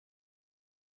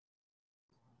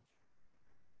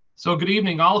So good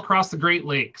evening all across the Great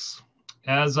Lakes.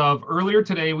 As of earlier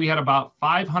today, we had about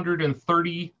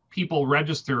 530 people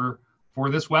register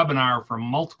for this webinar from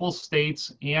multiple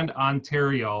states and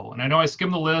Ontario. And I know I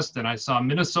skimmed the list and I saw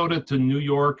Minnesota to New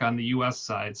York on the US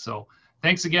side. So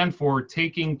thanks again for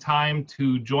taking time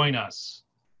to join us.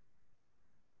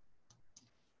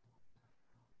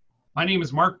 My name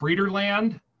is Mark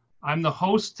Breederland. I'm the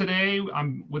host today.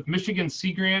 I'm with Michigan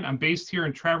Sea Grant. I'm based here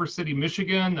in Traverse City,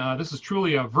 Michigan. This is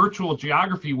truly a virtual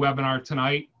geography webinar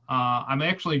tonight. I'm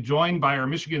actually joined by our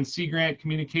Michigan Sea Grant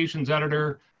communications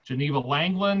editor, Geneva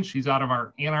Langland. She's out of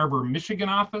our Ann Arbor, Michigan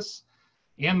office.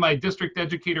 And my district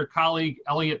educator colleague,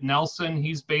 Elliot Nelson.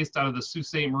 He's based out of the Sault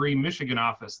Ste. Marie, Michigan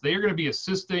office. They are going to be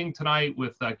assisting tonight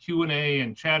with Q&A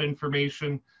and chat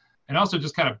information, and also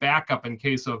just kind of backup in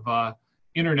case of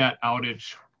internet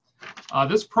outage.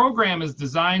 This program is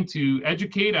designed to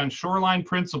educate on shoreline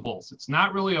principles. It's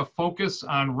not really a focus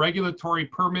on regulatory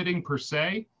permitting per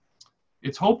se.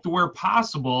 It's hoped where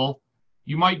possible,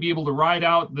 you might be able to ride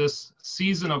out this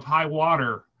season of high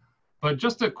water. But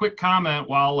just a quick comment,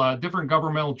 while different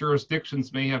governmental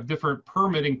jurisdictions may have different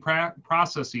permitting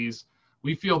processes,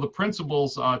 we feel the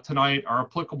principles tonight are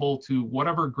applicable to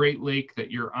whatever Great Lake that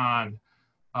you're on.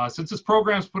 Since this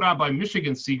program is put on by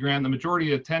Michigan Sea Grant, the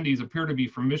majority of attendees appear to be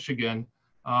from Michigan.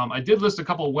 I did list a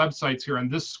couple of websites here on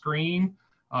this screen.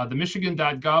 The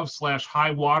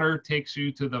michigan.gov/high water takes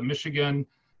you to the Michigan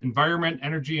Environment,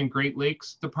 Energy, and Great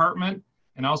Lakes Department,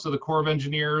 and also the Corps of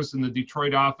Engineers in the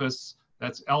Detroit office.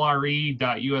 That's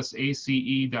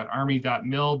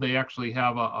lre.usace.army.mil. They actually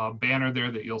have a banner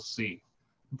there that you'll see.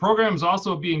 The program is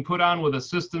also being put on with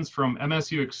assistance from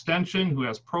MSU Extension, who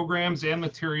has programs and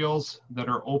materials that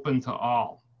are open to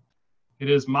all. It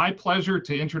is my pleasure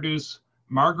to introduce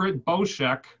Margaret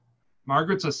Boshek.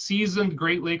 Margaret's a seasoned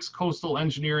Great Lakes coastal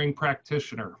engineering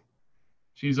practitioner.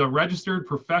 She's a registered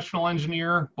professional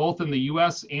engineer, both in the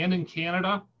US and in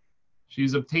Canada.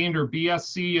 She's obtained her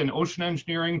BSc in ocean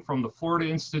engineering from the Florida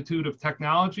Institute of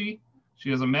Technology. She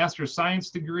has a master's of science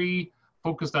degree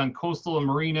focused on coastal and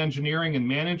marine engineering and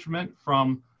management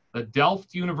from the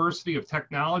Delft University of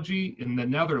Technology in the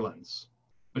Netherlands.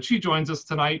 But she joins us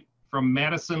tonight from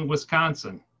Madison,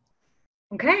 Wisconsin.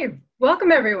 Okay,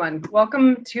 welcome everyone.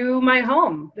 Welcome to my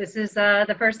home. This is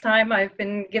the first time I've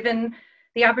been given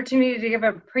the opportunity to give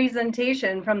a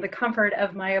presentation from the comfort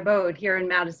of my abode here in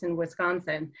Madison,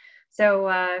 Wisconsin. So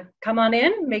come on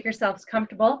in, make yourselves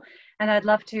comfortable. And I'd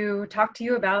love to talk to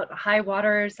you about high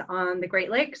waters on the Great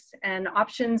Lakes and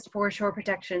options for shore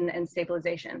protection and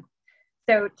stabilization.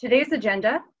 So today's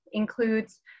agenda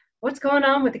includes what's going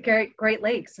on with the Great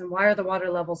Lakes and why are the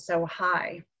water levels so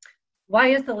high? Why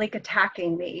is the lake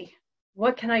attacking me?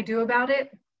 What can I do about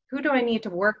it? Who do I need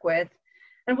to work with?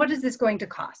 And what is this going to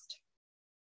cost?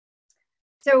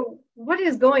 So what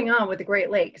is going on with the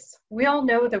Great Lakes? We all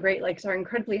know the Great Lakes are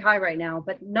incredibly high right now,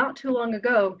 but not too long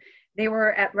ago, they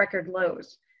were at record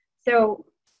lows. So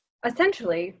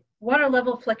essentially, water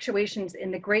level fluctuations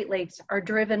in the Great Lakes are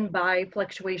driven by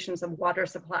fluctuations of water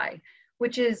supply,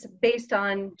 which is based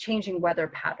on changing weather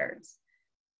patterns.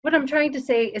 What I'm trying to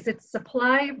say is it's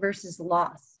supply versus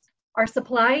loss. Our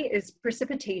supply is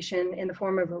precipitation in the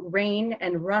form of rain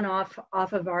and runoff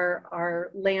off of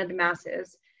our land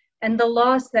masses, and the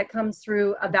loss that comes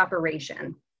through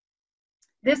evaporation.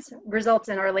 This results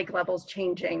in our lake levels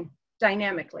changing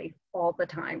dynamically all the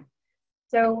time.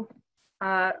 So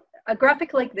a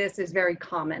graphic like this is very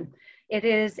common. It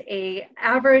is an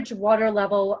average water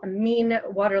level, a mean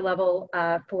water level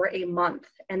for a month.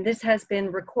 And this has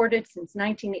been recorded since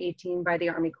 1918 by the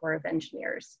Army Corps of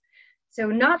Engineers. So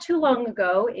not too long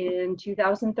ago in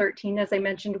 2013, as I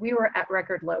mentioned, we were at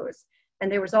record lows.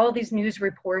 And there was all these news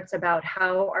reports about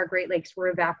how our Great Lakes were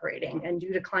evaporating, and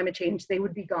due to climate change, they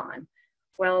would be gone.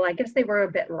 Well, I guess they were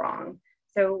a bit wrong.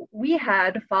 So we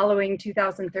had, following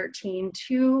 2013,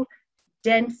 2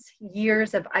 dense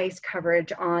years of ice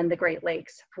coverage on the Great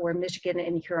Lakes for Michigan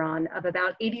and Huron of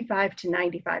about 85 to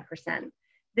 95%.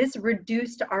 This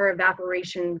reduced our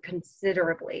evaporation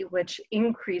considerably, which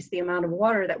increased the amount of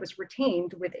water that was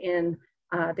retained within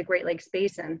the Great Lakes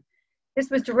Basin. This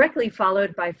was directly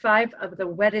followed by 5 of the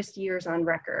wettest years on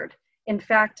record. In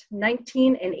fact,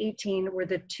 19 and 18 were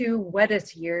the 2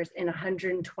 wettest years in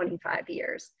 125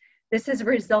 years. This has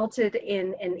resulted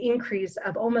in an increase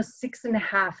of almost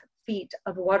 6.5 feet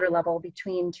of water level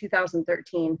between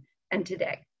 2013 and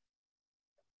today.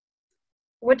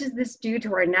 What does this do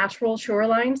to our natural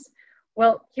shorelines?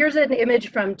 Well, here's an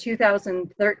image from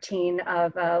 2013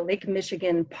 of Lake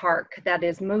Michigan Park that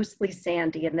is mostly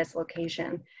sandy in this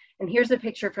location. And here's a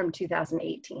picture from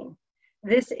 2018.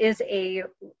 This is a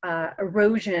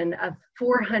erosion of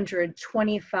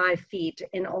 425 feet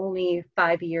in only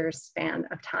 5 years span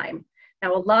of time.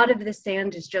 Now, a lot of this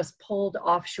sand is just pulled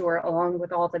offshore along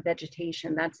with all the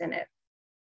vegetation that's in it.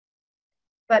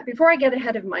 But before I get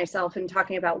ahead of myself in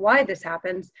talking about why this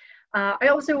happens, I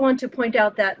also want to point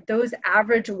out that those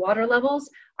average water levels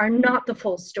are not the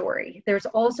full story. There's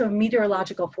also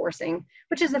meteorological forcing,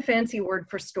 which is a fancy word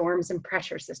for storms and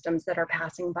pressure systems that are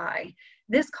passing by.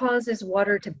 This causes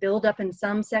water to build up in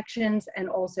some sections and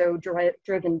also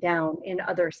driven down in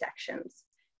other sections.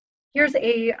 Here's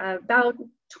a about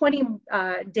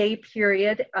 20-day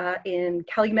period in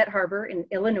Calumet Harbor in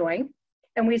Illinois,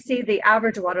 and we see the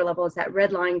average water level is that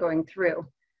red line going through.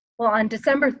 Well, on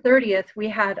December 30th, we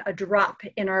had a drop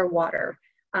in our water,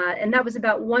 and that was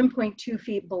about 1.2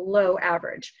 feet below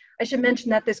average. I should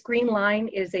mention that this green line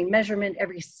is a measurement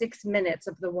every 6 minutes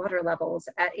of the water levels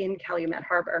in Calumet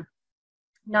Harbor.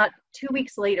 Not 2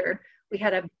 weeks later, we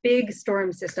had a big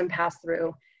storm system pass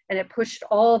through, and it pushed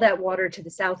all that water to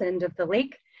the south end of the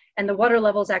lake, and the water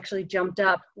levels actually jumped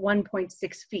up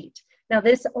 1.6 feet. Now,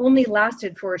 this only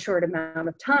lasted for a short amount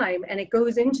of time, and it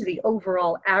goes into the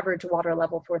overall average water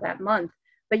level for that month.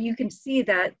 But you can see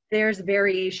that there's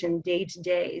variation day to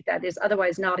day that is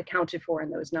otherwise not accounted for in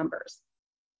those numbers.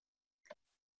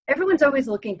 Everyone's always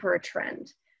looking for a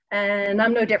trend, and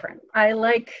I'm no different. I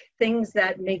like things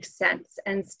that make sense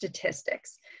and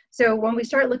statistics. So when we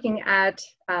start looking at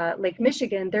Lake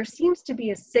Michigan, there seems to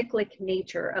be a cyclic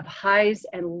nature of highs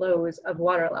and lows of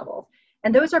water level.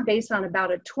 And those are based on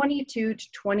about a 22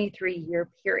 to 23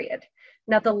 year period.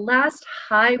 Now, the last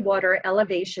high water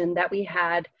elevation that we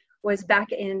had was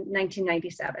back in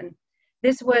 1997.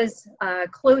 This was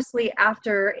closely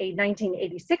after a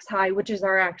 1986 high, which is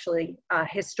our actually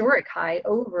historic high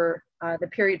over the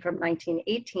period from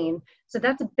 1918. So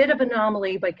that's a bit of an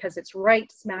anomaly because it's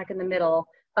right smack in the middle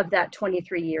of that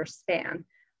 23-year span.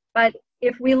 But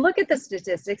if we look at the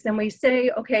statistics and we say,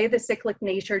 okay, the cyclic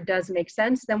nature does make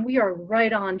sense, then we are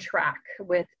right on track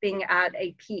with being at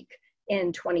a peak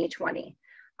in 2020.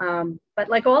 But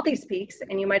like all these peaks,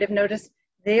 and you might have noticed,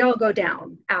 they all go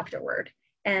down afterward.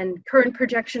 And current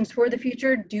projections for the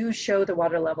future do show the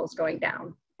water levels going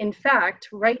down. In fact,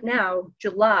 right now,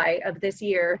 July of this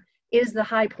year is the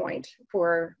high point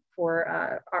for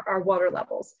our water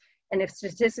levels. And if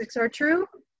statistics are true,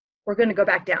 we're going to go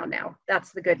back down now.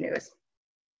 That's the good news.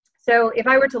 So if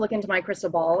I were to look into my crystal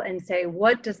ball and say,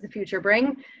 what does the future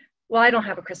bring? Well, I don't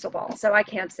have a crystal ball, so I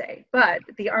can't say. But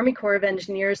the Army Corps of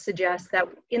Engineers suggests that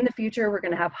in the future, we're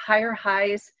going to have higher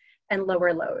highs and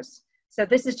lower lows. So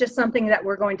this is just something that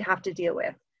we're going to have to deal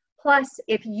with. Plus,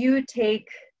 if you think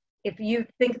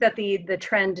that the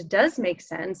trend does make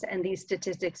sense and these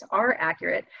statistics are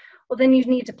accurate, well, then you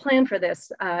need to plan for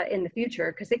this in the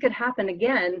future, because it could happen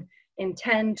again in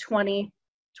 10, 20,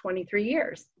 23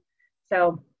 years.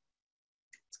 So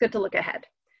it's good to look ahead.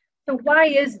 So why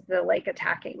is the lake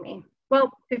attacking me?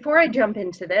 Well, before I jump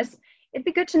into this, it'd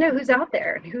be good to know who's out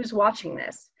there and who's watching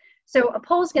this. So a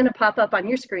poll is going to pop up on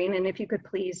your screen, and if you could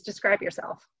please describe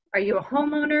yourself. Are you a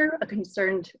homeowner, a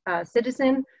concerned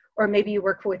citizen, or maybe you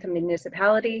work with a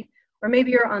municipality, or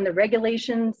maybe you're on the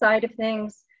regulation side of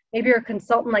things? Maybe you're a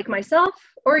consultant like myself,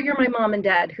 or you're my mom and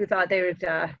dad who thought they would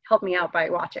help me out by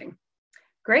watching.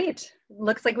 Great.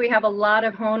 Looks like we have a lot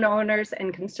of homeowners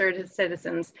and concerned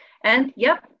citizens. And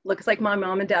yep, looks like my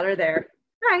mom and dad are there.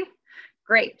 Hi.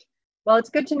 Great. Well, it's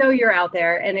good to know you're out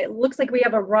there, and it looks like we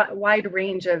have a wide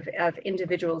range of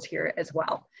individuals here as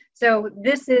well. So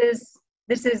this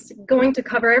is going to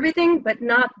cover everything, but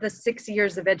not the 6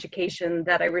 years of education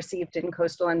that I received in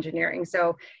coastal engineering.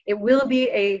 So it will be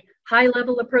a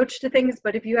high-level approach to things,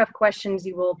 but if you have questions,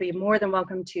 you will be more than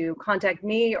welcome to contact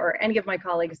me or any of my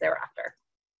colleagues thereafter.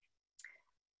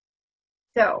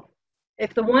 So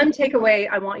if the one takeaway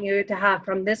I want you to have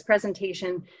from this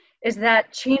presentation is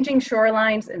that changing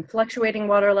shorelines and fluctuating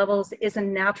water levels is a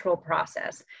natural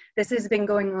process. This has been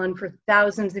going on for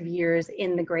thousands of years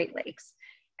in the Great Lakes.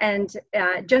 And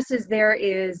just as there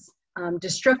is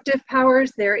destructive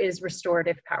powers, there is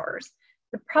restorative powers.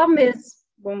 The problem is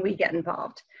when we get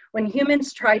involved. When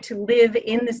humans try to live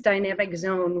in this dynamic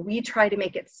zone, we try to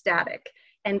make it static.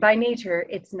 And by nature,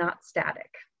 it's not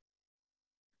static.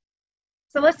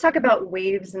 So let's talk about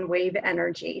waves and wave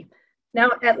energy.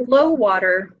 Now, at low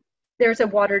water, there's a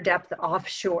water depth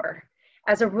offshore.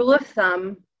 As a rule of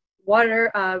thumb,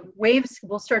 waves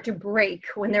will start to break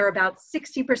when they're about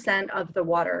 60% of the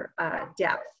water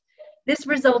depth. This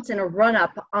results in a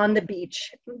run-up on the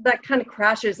beach that kind of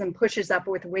crashes and pushes up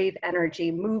with wave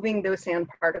energy, moving those sand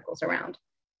particles around.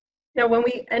 Now, when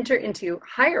we enter into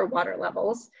higher water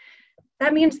levels,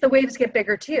 that means the waves get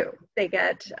bigger too. They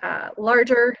get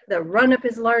larger, the run-up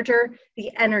is larger,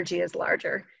 the energy is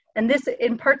larger. And this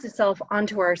imparts itself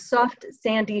onto our soft,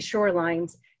 sandy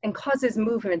shorelines and causes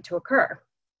movement to occur.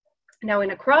 Now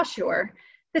in a cross shore,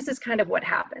 this is kind of what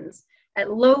happens.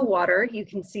 At low water, you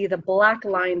can see the black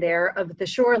line there of the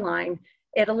shoreline.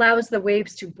 It allows the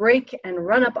waves to break and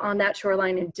run up on that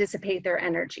shoreline and dissipate their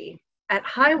energy. At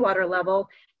high water level,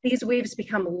 these waves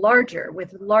become larger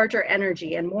with larger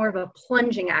energy and more of a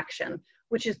plunging action,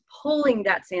 which is pulling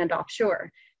that sand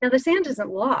offshore. Now the sand isn't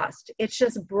lost, it's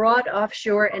just brought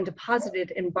offshore and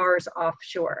deposited in bars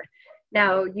offshore.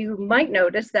 Now you might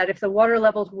notice that if the water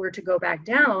levels were to go back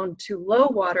down to low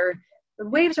water, the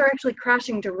waves are actually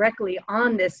crashing directly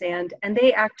on this sand and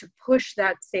they act to push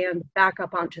that sand back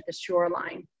up onto the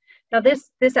shoreline. Now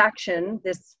this action,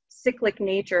 this cyclic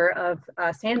nature of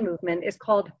sand movement is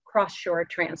called cross-shore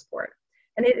transport.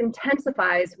 And it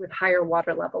intensifies with higher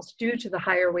water levels due to the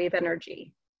higher wave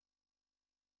energy.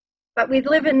 But we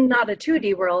live in not a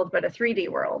 2D world, but a 3D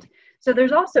world. So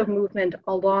there's also movement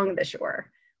along the shore.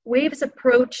 Waves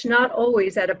approach not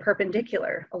always at a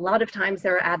perpendicular. A lot of times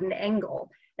they're at an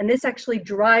angle. And this actually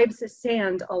drives the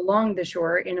sand along the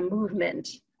shore in a movement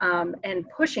and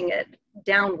pushing it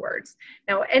downwards.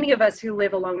 Now, any of us who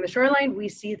live along the shoreline, we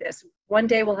see this. One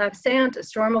day we'll have sand, a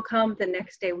storm will come, the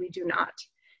next day we do not.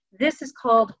 This is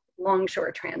called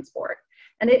longshore transport,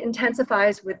 and it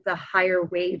intensifies with the higher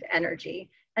wave energy.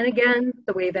 And again,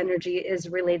 the wave energy is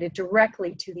related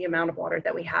directly to the amount of water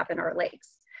that we have in our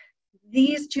lakes.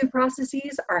 These two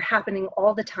processes are happening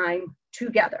all the time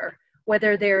together,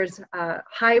 whether there's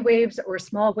high waves or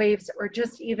small waves or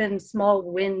just even small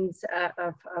winds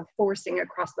of forcing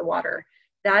across the water.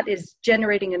 That is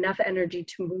generating enough energy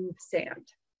to move sand.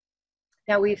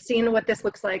 Now we've seen what this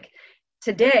looks like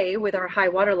today with our high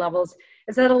water levels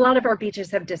is that a lot of our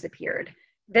beaches have disappeared.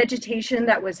 Vegetation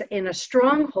that was in a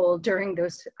stronghold during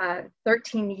those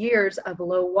 13 years of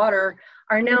low water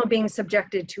are now being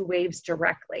subjected to waves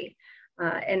directly.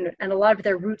 And a lot of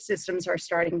their root systems are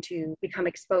starting to become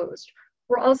exposed.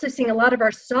 We're also seeing a lot of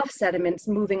our soft sediments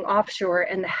moving offshore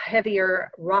and the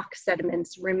heavier rock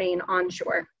sediments remain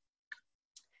onshore.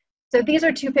 So these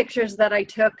are two pictures that I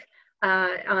took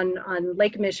on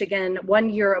Lake Michigan 1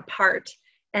 year apart.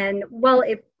 And while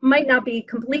it might not be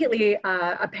completely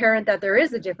apparent that there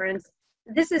is a difference,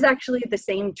 this is actually the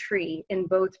same tree in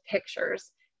both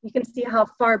pictures. You can see how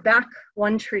far back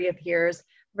one tree appears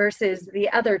versus the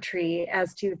other tree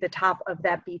as to the top of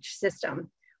that beach system.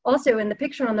 Also in the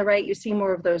picture on the right, you see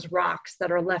more of those rocks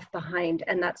that are left behind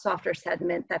and that softer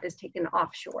sediment that is taken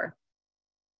offshore.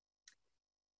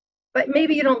 But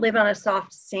maybe you don't live on a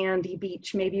soft sandy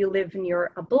beach, maybe you live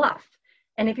near a bluff.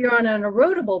 And if you're on an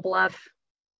erodible bluff,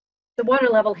 the water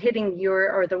level hitting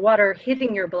the water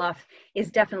hitting your bluff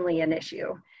is definitely an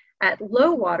issue. At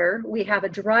low water, we have a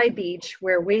dry beach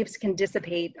where waves can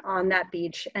dissipate on that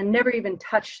beach and never even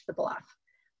touch the bluff.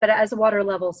 But as the water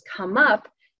levels come up,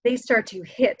 they start to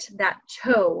hit that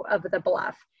toe of the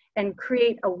bluff and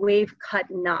create a wave cut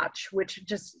notch, which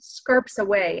just scarps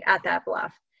away at that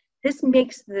bluff. This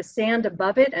makes the sand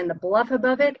above it and the bluff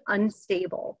above it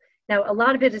unstable. Now, a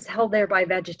lot of it is held there by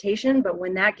vegetation, but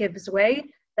when that gives way,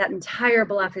 that entire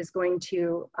bluff is going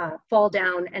to fall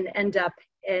down and end up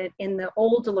in the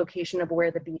old location of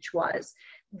where the beach was.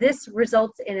 This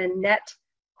results in a net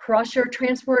cross-shore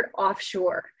transport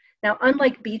offshore. Now,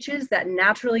 unlike beaches that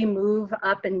naturally move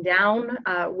up and down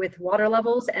with water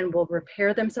levels and will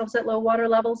repair themselves at low water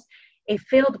levels, a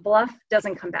failed bluff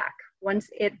doesn't come back. Once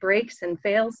it breaks and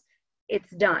fails,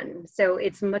 it's done. So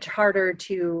it's much harder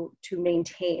to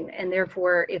maintain. And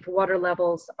therefore, if water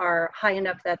levels are high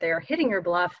enough that they're hitting your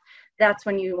bluff, that's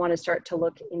when you want to start to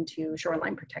look into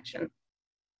shoreline protection.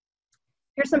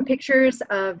 Here's some pictures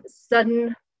of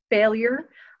sudden failure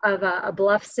of a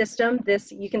bluff system.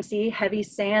 This, you can see heavy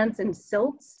sands and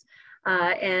silts.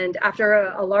 And after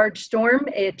a large storm,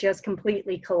 it just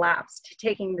completely collapsed,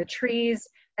 taking the trees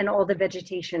and all the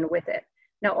vegetation with it.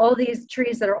 Now, all these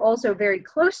trees that are also very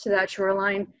close to that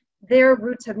shoreline, their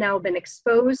roots have now been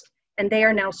exposed and they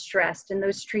are now stressed, and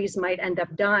those trees might end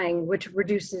up dying, which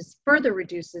further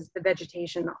reduces the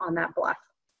vegetation on that bluff.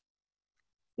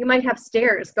 You might have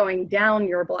stairs going down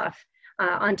your bluff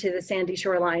onto the sandy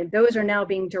shoreline. Those are now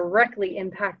being directly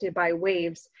impacted by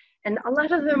waves, and a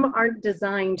lot of them aren't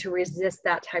designed to resist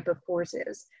that type of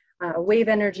forces. Wave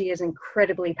energy is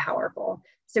incredibly powerful.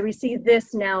 So we see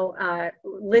this now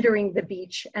littering the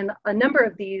beach, and a number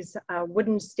of these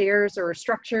wooden stairs or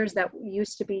structures that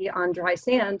used to be on dry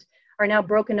sand are now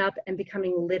broken up and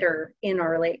becoming litter in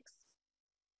our lakes.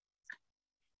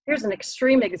 Here's an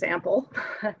extreme example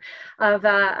of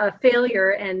a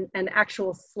failure and an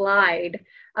actual slide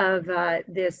of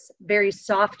this very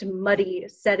soft, muddy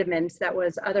sediment that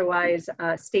was otherwise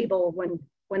stable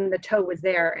when the toe was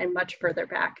there and much further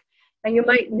back. And you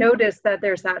might notice that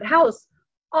there's that house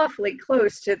awfully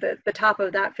close to the top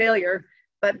of that failure,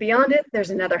 but beyond it,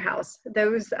 there's another house.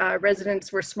 Those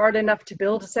residents were smart enough to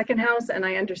build a second house, and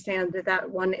I understand that that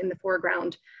one in the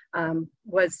foreground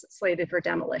was slated for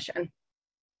demolition.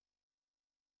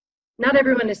 Not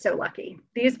everyone is so lucky.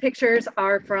 These pictures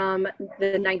are from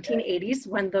the 1980s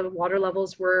when the water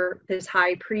levels were this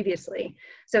high previously.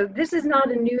 So this is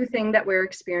not a new thing that we're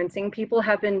experiencing. People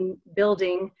have been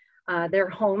building their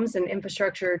homes and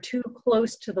infrastructure too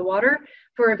close to the water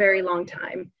for a very long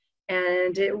time.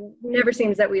 And it never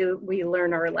seems that we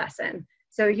learn our lesson.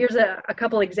 So here's a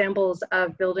couple examples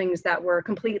of buildings that were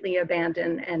completely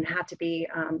abandoned and had to be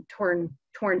torn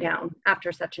down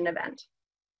after such an event.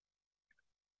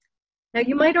 Now,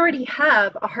 you might already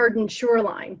have a hardened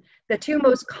shoreline. The two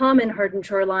most common hardened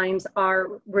shorelines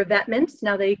are revetments.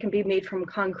 Now, they can be made from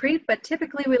concrete, but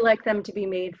typically we like them to be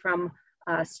made from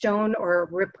stone or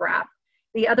riprap.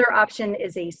 The other option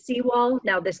is a seawall.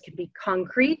 Now, this could be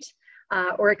concrete,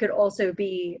 or it could also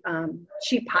be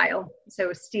sheet pile,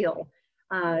 so steel.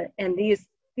 And these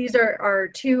are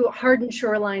two hardened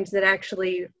shorelines that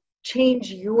actually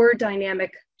change your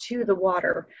dynamic to the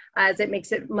water, as it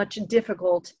makes it much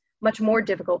more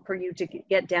difficult for you to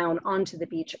get down onto the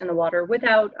beach and the water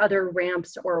without other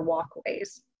ramps or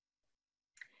walkways.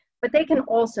 But they can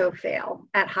also fail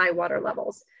at high water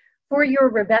levels. For your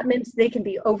revetments, they can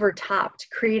be overtopped,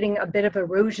 creating a bit of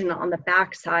erosion on the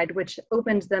backside, which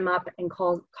opens them up and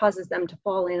causes them to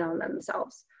fall in on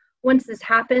themselves. Once this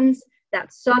happens,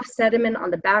 that soft sediment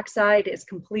on the backside is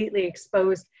completely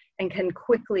exposed and can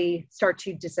quickly start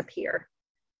to disappear.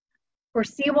 For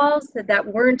seawalls that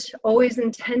weren't always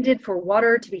intended for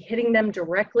water to be hitting them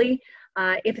directly,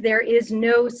 if there is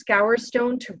no scour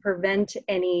stone to prevent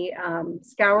any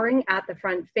scouring at the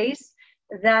front face,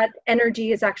 that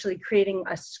energy is actually creating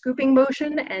a scooping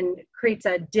motion and creates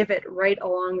a divot right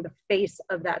along the face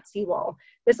of that seawall.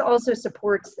 This also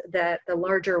supports the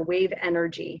larger wave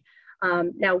energy.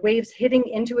 Now, waves hitting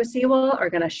into a seawall are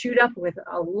going to shoot up with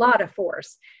a lot of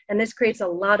force, and this creates a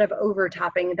lot of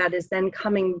overtopping that is then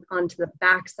coming onto the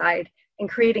backside and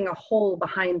creating a hole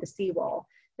behind the seawall.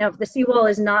 Now, if the seawall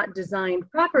is not designed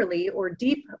properly or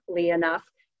deeply enough,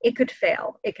 it could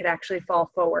fail. It could actually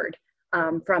fall forward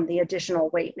from the additional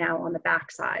weight now on the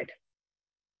backside.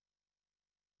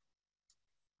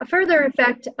 A further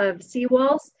effect of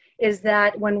seawalls is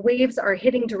that when waves are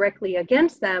hitting directly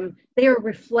against them, they are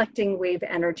reflecting wave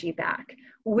energy back.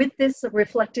 With this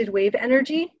reflected wave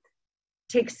energy,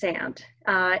 take sand.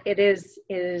 It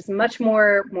is much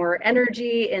more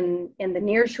energy in the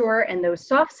near shore, and those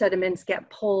soft sediments get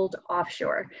pulled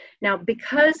offshore. Now,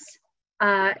 because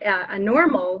a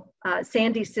normal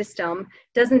sandy system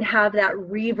doesn't have that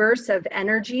reverse of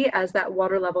energy as that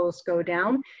water levels go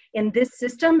down. In this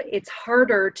system, it's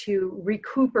harder to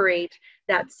recuperate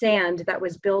that sand that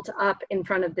was built up in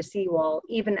front of the seawall,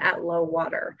 even at low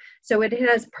water. So it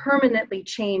has permanently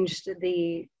changed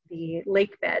the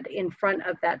lake bed in front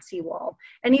of that seawall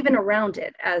and even around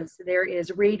it, as there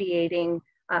is radiating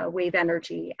wave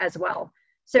energy as well.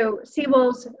 So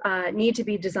seawalls need to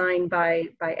be designed by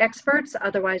experts,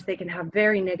 otherwise they can have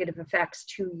very negative effects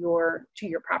to your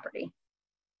property.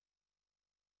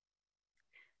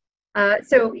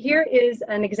 So here is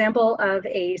an example of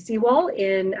a seawall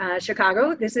in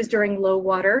Chicago. This is during low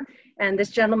water, and this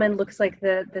gentleman looks like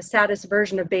the saddest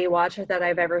version of Baywatch that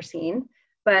I've ever seen.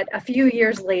 But a few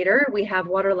years later, we have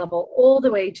water level all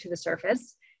the way to the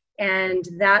surface. And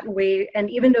that wave, and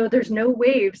even though there's no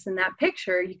waves in that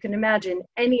picture, you can imagine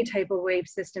any type of wave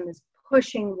system is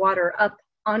pushing water up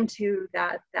onto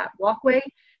that walkway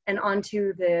and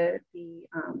onto the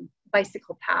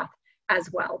bicycle path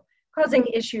as well, causing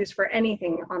issues for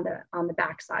anything on the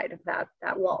backside of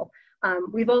that wall.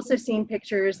 We've also seen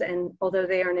pictures, and although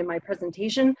they aren't in my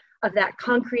presentation, of that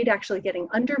concrete actually getting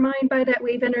undermined by that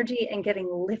wave energy and getting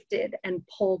lifted and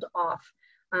pulled off.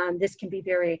 This can be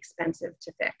very expensive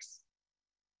to fix.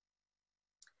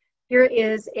 Here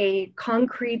is a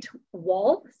concrete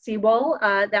wall, seawall,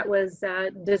 that was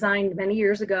designed many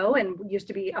years ago and used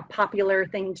to be a popular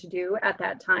thing to do at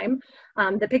that time.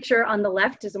 The picture on the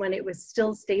left is when it was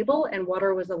still stable and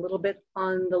water was a little bit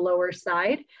on the lower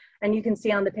side. And you can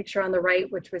see on the picture on the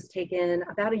right, which was taken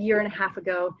about 1.5 years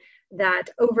ago, that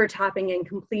overtopping and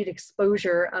complete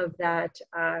exposure of that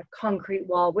concrete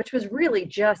wall, which was really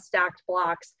just stacked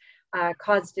blocks,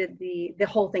 caused the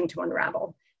whole thing to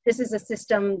unravel. This is a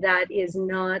system that is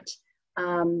not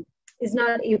is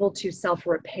not able to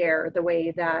self-repair the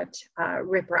way that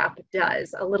riprap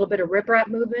does. A little bit of riprap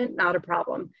movement, not a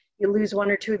problem. You lose one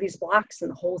or two of these blocks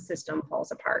and the whole system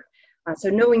falls apart. So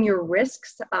knowing your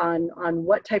risks on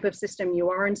what type of system you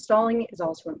are installing is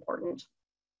also important.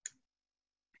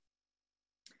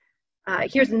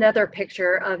 Here's another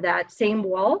picture of that same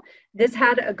wall. This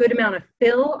had a good amount of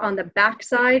fill on the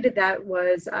backside that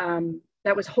was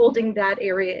holding that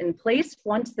area in place.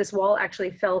 Once this wall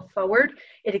actually fell forward,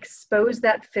 it exposed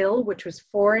that fill, which was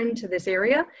foreign to this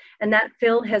area, and that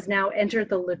fill has now entered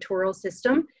the littoral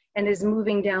system and is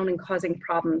moving down and causing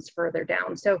problems further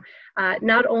down. So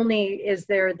not only is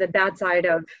there the bad side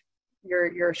of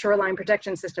your shoreline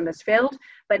protection system has failed,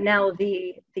 but now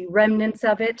the remnants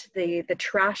of it, the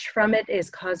trash from it is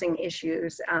causing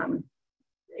issues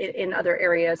in other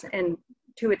areas and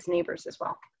to its neighbors as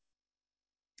well.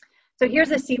 So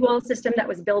here's a seawall system that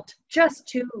was built just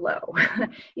too low.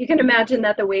 You can imagine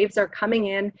that the waves are coming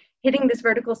in, hitting this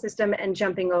vertical system and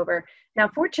jumping over. Now,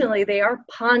 fortunately, they are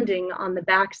ponding on the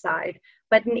backside,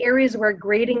 but in areas where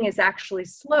grading is actually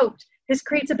sloped, this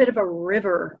creates a bit of a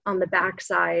river on the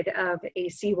backside of a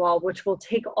seawall, which will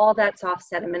take all that soft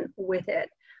sediment with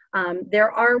it.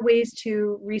 There are ways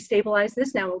to restabilize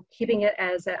this. Now, keeping it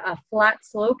as a flat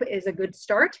slope is a good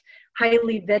start.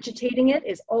 Highly vegetating it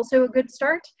is also a good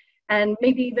start. And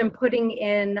maybe even putting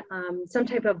in some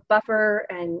type of buffer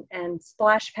and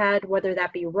splash pad, whether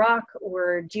that be rock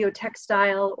or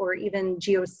geotextile or even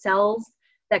geocells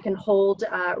that can hold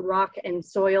rock and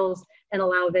soils and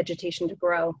allow vegetation to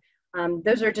grow.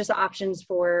 Those are just options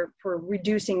for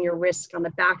reducing your risk on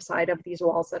the backside of these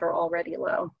walls that are already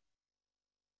low.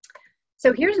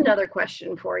 So here's another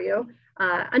question for you.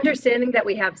 Understanding that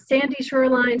we have sandy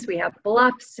shorelines, we have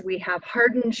bluffs, we have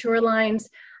hardened shorelines.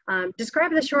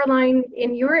 Describe the shoreline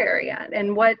in your area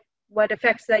and what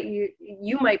effects that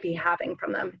you might be having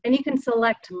from them. And you can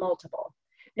select multiple.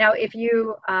 Now, if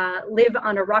you live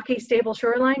on a rocky, stable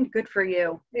shoreline, good for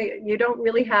you. You don't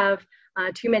really have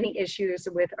too many issues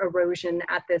with erosion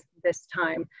at this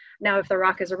time. Now, if the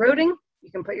rock is eroding, you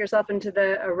can put yourself into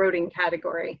the eroding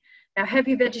category. Now,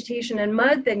 heavy vegetation and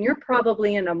mud, then you're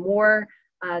probably in a more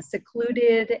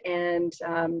secluded and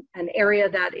an area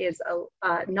that is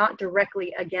not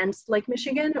directly against Lake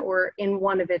Michigan or in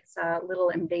one of its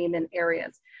little embayment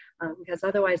areas, because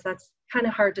otherwise that's kind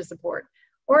of hard to support.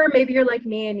 Or maybe you're like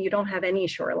me and you don't have any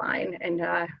shoreline, and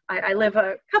I live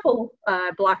a couple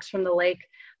blocks from the lake,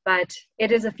 but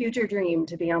it is a future dream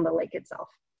to be on the lake itself.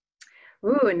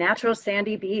 Ooh, a natural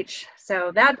sandy beach.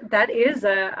 So that is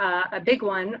a big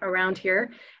one around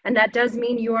here. And that does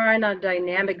mean you are in a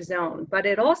dynamic zone, but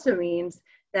it also means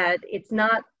that it's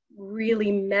not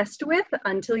really messed with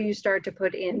until you start to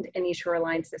put in any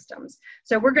shoreline systems.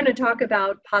 So we're going to talk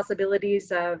about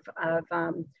possibilities of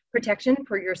protection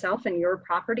for yourself and your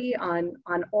property on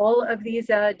all of these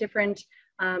different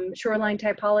shoreline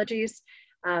typologies.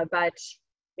 But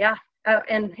yeah,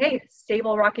 and hey,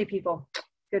 stable rocky people.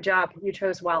 Good job, you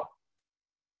chose well.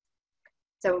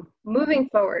 So moving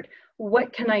forward,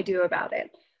 what can I do about it?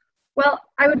 Well,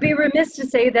 I would be remiss to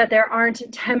say that there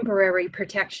aren't temporary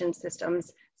protection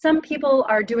systems. Some people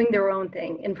are doing their own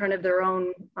thing in front of their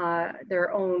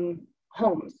own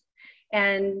homes.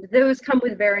 And those come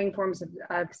with varying forms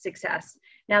of success.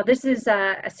 Now, this is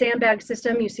a sandbag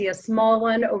system. You see a small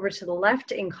one over to the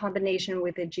left in combination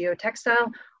with a geotextile,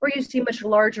 or you see much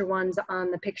larger ones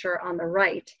on the picture on the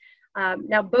right.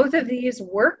 Now, both of these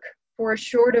work for a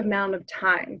short amount of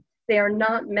time. They are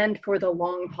not meant for the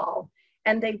long haul,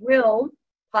 and they will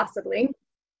possibly,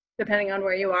 depending on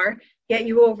where you are, get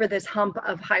you over this hump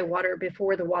of high water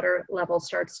before the water level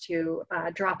starts to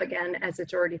drop again, as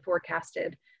it's already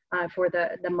forecasted for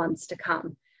the months to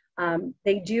come.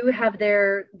 They do have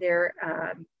their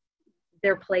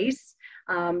place,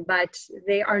 but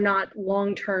they are not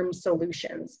long-term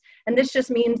solutions. And this just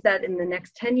means that in the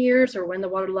next 10 years or when the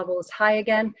water level is high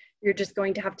again, you're just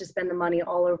going to have to spend the money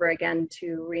all over again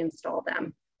to reinstall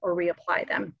them or reapply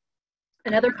them.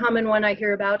 Another common one I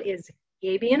hear about is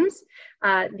gabions.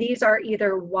 These are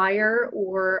either wire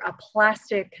or a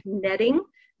plastic netting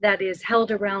that is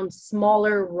held around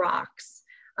smaller rocks.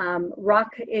 Rock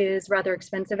is rather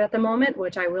expensive at the moment,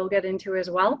 which I will get into as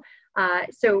well.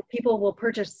 So people will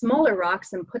purchase smaller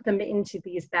rocks and put them into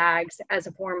these bags as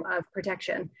a form of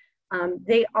protection.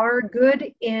 They are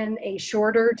good in a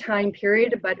shorter time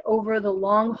period, but over the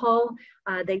long haul,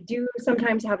 they do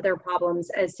sometimes have their problems,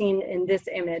 as seen in this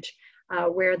image,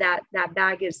 where that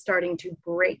bag is starting to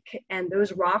break. And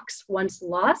those rocks, once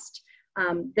lost,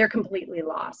 they're completely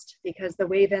lost because the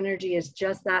wave energy is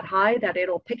just that high that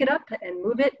it'll pick it up and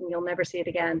move it and you'll never see it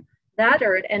again. that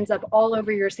or it ends up all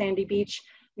over your sandy beach,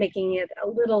 making it a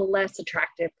little less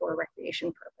attractive for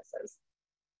recreation purposes.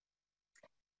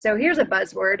 So here's a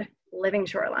buzzword, living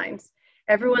shorelines.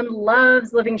 Everyone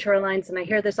loves living shorelines, and I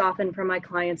hear this often from my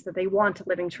clients that they want a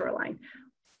living shoreline.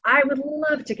 I would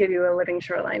love to give you a living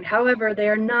shoreline. However, they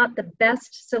are not the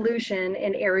best solution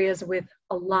in areas with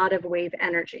a lot of wave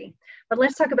energy. But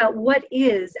let's talk about what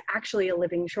is actually a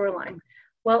living shoreline.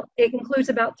 Well, it includes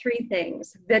about three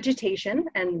things: vegetation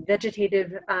and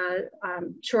vegetative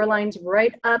shorelines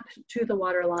right up to the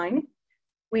waterline.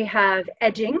 We have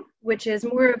edging, which is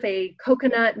more of a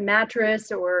coconut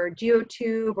mattress or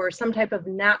geotube or some type of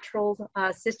natural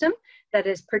system that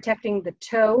is protecting the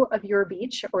toe of your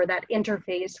beach, or that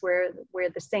interface where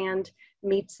the sand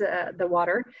meets the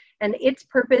water. And its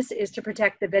purpose is to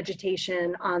protect the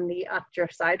vegetation on the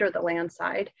updrift side or the land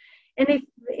side. And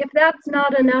if that's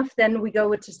not enough, then we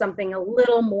go to something a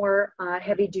little more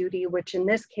heavy duty, which in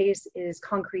this case is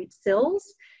concrete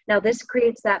sills. Now this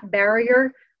creates that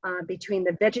barrier between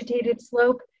the vegetated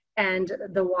slope and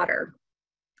the water.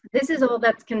 This is all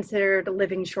that's considered a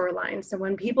living shoreline. So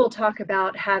when people talk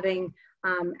about having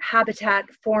habitat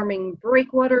forming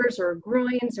breakwaters or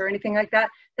groins or anything like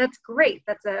that, that's great.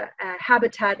 That's a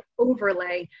habitat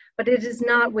overlay, but it is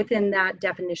not within that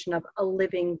definition of a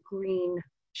living green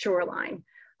shoreline.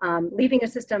 Leaving a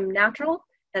system natural,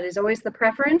 that is always the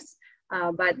preference,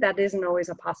 but that isn't always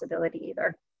a possibility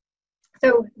either.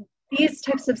 So these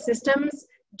types of systems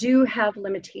do have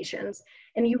limitations,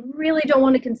 and you really don't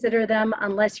want to consider them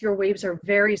unless your waves are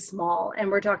very small, and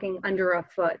we're talking under a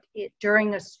foot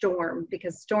during a storm,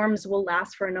 because storms will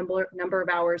last for a number of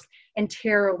hours and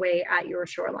tear away at your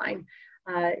shoreline.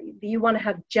 You want to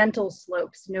have gentle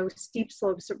slopes, no steep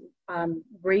slopes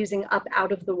raising up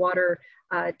out of the water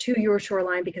to your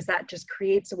shoreline, because that just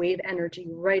creates wave energy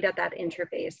right at that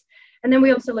interface. And then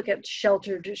we also look at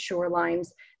sheltered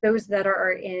shorelines, those that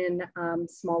are in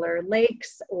smaller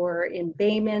lakes or in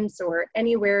bayments or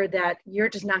anywhere that you're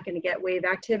just not going to get wave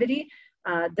activity.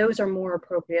 Those are more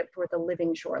appropriate for the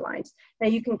living shorelines. Now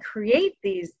you can create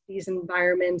these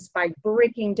environments by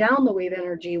breaking down the wave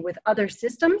energy with other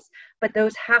systems, but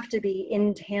those have to be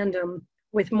in tandem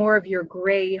with more of your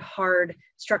gray, hard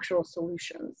structural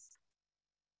solutions.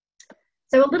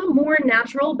 So a little more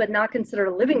natural, but not considered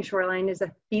a living shoreline, is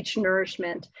a beach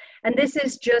nourishment. And this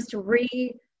is just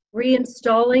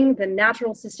reinstalling the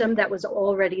natural system that was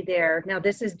already there. Now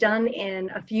this is done in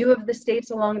a few of the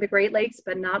states along the Great Lakes,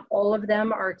 but not all of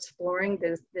them are exploring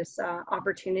this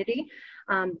opportunity.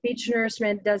 Beach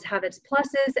nourishment does have its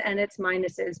pluses and its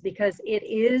minuses, because it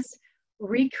is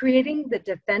recreating the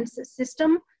defense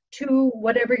system to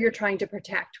whatever you're trying to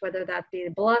protect, whether that be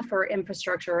bluff or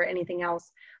infrastructure or anything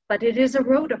else. But it is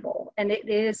erodable, and it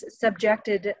is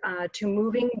subjected to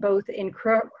moving both in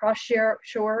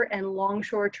cross-shore and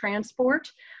longshore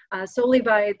transport solely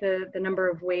by the number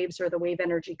of waves or the wave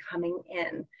energy coming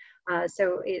in.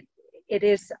 So it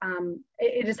is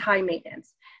high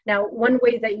maintenance. Now, one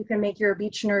way that you can make your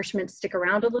beach nourishment stick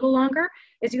around a little longer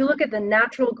is you look at the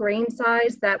natural grain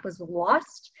size that was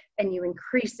lost and you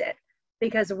increase it,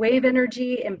 because wave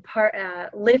energy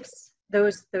lifts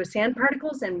those sand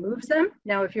particles and moves them.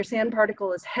 Now, if your sand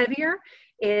particle is heavier,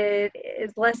 it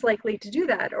is less likely to do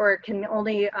that, or it can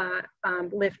only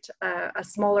lift a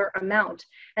smaller amount.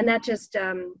 And that just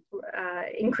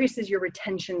increases your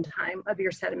retention time of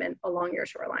your sediment along your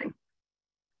shoreline.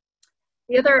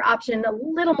 The other option, a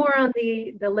little more on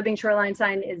the living shoreline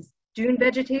side, is dune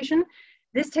vegetation.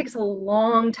 This takes a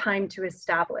long time to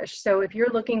establish. So if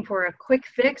you're looking for a quick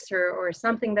fix or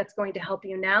something that's going to help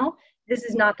you now, this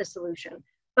is not the solution.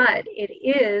 But it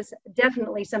is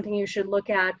definitely something you should look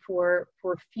at for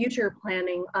future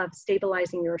planning of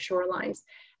stabilizing your shorelines.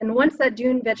 And once that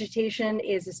dune vegetation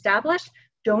is established,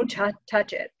 don't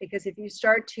touch it, because if you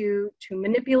start to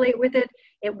manipulate with it,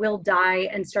 it will die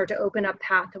and start to open up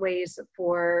pathways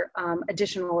for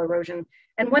additional erosion.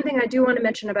 And one thing I do want to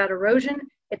mention about erosion,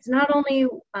 it's not only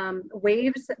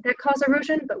waves that cause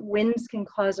erosion, but winds can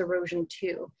cause erosion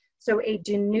too. So a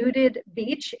denuded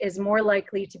beach is more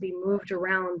likely to be moved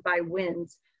around by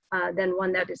winds than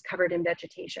one that is covered in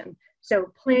vegetation.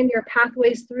 So plan your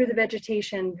pathways through the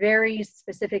vegetation very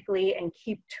specifically and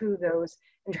keep to those,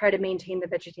 and try to maintain the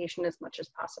vegetation as much as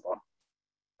possible.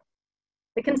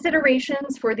 The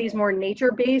considerations for these more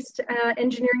nature-based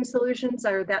engineering solutions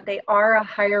are that they are a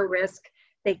higher risk,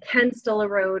 they can still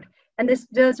erode, and this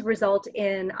does result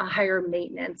in a higher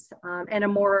maintenance and a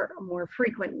more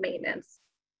frequent maintenance.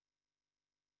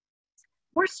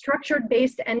 More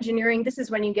structured-based engineering, this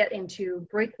is when you get into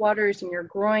breakwaters and your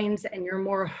groins and your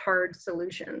more hard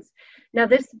solutions. Now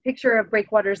this picture of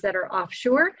breakwaters that are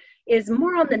offshore is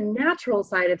more on the natural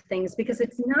side of things because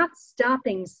it's not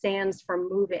stopping sands from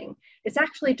moving. It's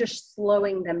actually just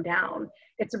slowing them down.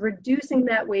 It's reducing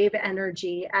that wave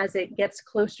energy as it gets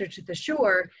closer to the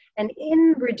shore, and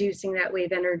in reducing that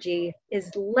wave energy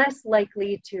is less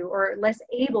likely to, or less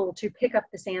able to pick up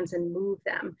the sands and move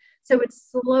them. So it's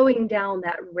slowing down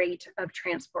that rate of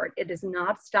transport. It is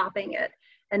not stopping it.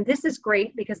 And this is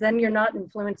great because then you're not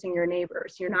influencing your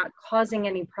neighbors. You're not causing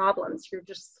any problems. You're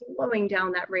just slowing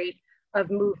down that rate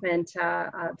of movement,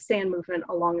 of sand movement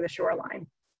along the shoreline.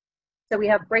 So we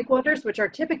have breakwaters, which are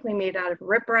typically made out of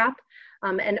riprap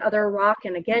and other rock.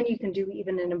 And again, you can do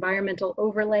even an environmental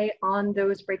overlay on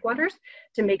those breakwaters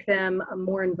to make them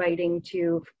more inviting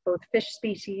to both fish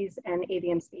species and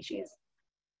avian species.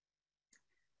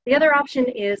 The other option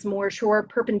is more shore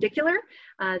perpendicular.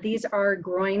 These are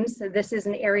groins. So this is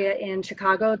an area in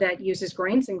Chicago that uses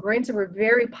groins, and groins were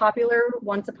very popular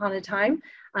once upon a time.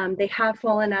 They have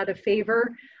fallen out of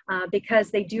favor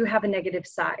because they do have a negative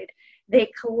side.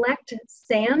 They collect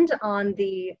sand on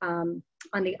the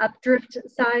updrift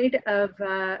side of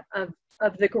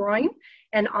the groin,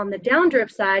 and on the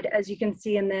downdrift side, as you can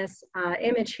see in this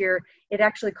image here, it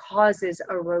actually causes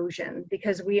erosion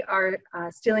because we are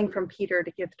stealing from Peter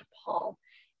to give to Paul,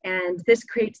 and this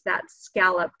creates that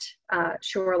scalloped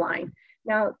shoreline.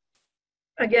 Now,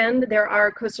 again, there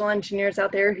are coastal engineers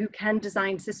out there who can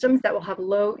design systems that will have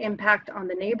low impact on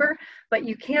the neighbor, but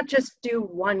you can't just do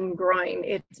one groin.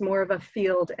 It's more of a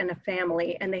field and a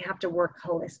family, and they have to work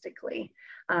holistically.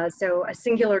 So a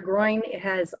singular groin, it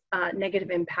has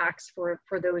negative impacts for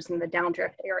those in the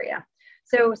downdrift area.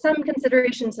 So some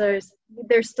considerations,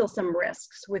 there's still some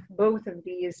risks with both of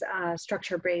these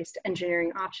structure-based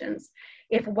engineering options.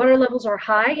 If water levels are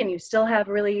high and you still have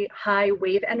really high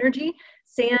wave energy,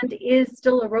 sand is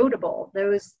still erodible.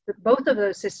 Both of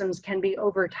those systems can be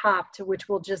overtopped, which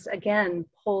will just, again,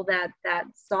 pull that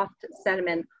soft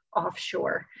sediment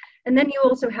offshore. And then you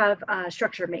also have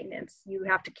structure maintenance. You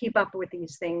have to keep up with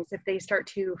these things. If they start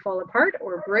to fall apart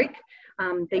or break,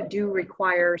 they do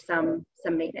require some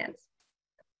maintenance.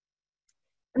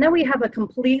 And then we have a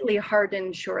completely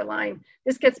hardened shoreline.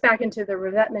 This gets back into the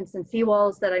revetments and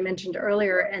seawalls that I mentioned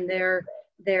earlier, and they're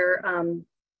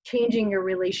changing your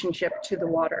relationship to the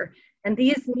water. And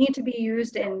these need to be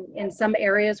used in some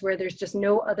areas where there's just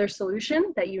no other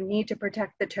solution, that you need to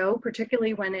protect the toe,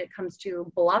 particularly when it comes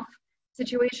to bluff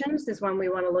situations is when we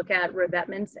want to look at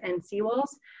revetments and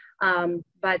seawalls.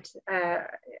 But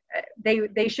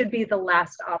they should be the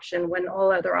last option when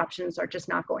all other options are just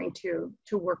not going to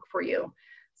work for you.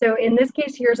 So in this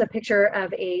case, here's a picture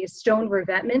of a stone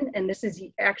revetment, and this is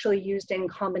actually used in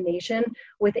combination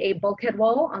with a bulkhead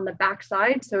wall on the back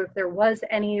side. So if there was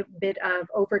any bit of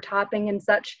overtopping and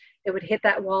such, it would hit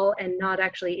that wall and not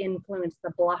actually influence the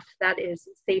bluff that is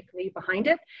safely behind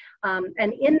it.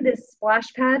 And in this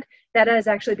splash pad, that has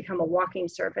actually become a walking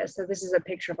surface. So this is a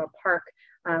picture of a park,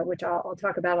 which I'll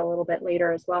talk about a little bit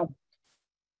later as well.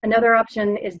 Another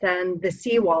option is then the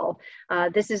seawall.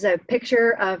 This is a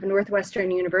picture of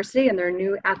Northwestern University and their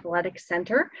new athletic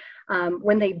center.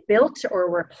 When they built or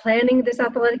were planning this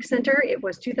athletic center, it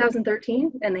was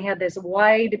 2013, and they had this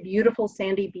wide, beautiful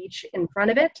sandy beach in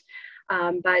front of it.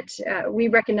 But we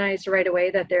recognized right away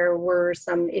that there were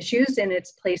some issues in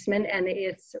its placement and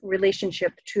its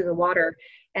relationship to the water.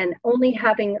 And only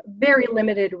having very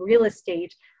limited real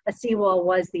estate, a seawall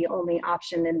was the only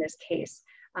option in this case.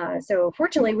 So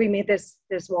fortunately, we made this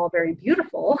wall very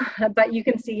beautiful, but you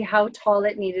can see how tall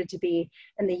it needed to be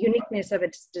and the uniqueness of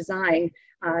its design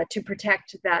to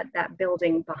protect that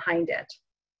building behind it.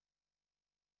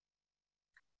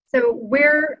 So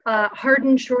where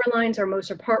hardened shorelines are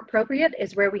most appropriate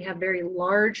is where we have very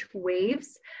large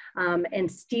waves and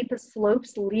steep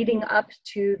slopes leading up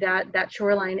to that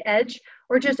shoreline edge,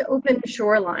 or just open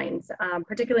shorelines,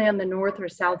 particularly on the north or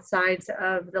south sides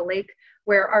of the lake,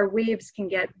 where our waves can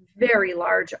get very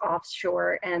large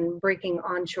offshore, and breaking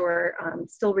onshore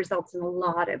still results in a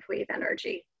lot of wave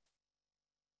energy.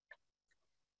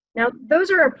 Now, those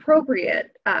are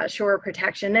appropriate shore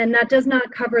protection, and that does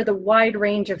not cover the wide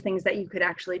range of things that you could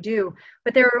actually do.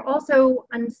 But there are also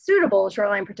unsuitable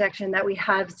shoreline protection that we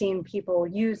have seen people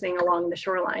using along the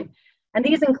shoreline. And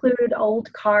these include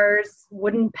old cars,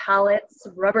 wooden pallets,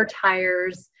 rubber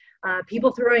tires,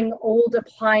 people throwing old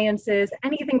appliances,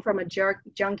 anything from a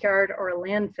junkyard or a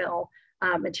landfill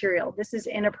material. This is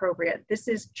inappropriate. This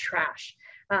is trash.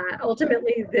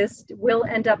 Ultimately, this will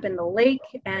end up in the lake,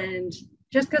 and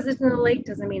just because it's in the lake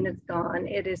doesn't mean it's gone.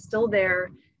 It is still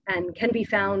there and can be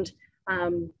found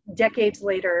decades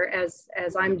later,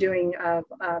 as I'm doing of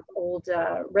old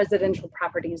residential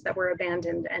properties that were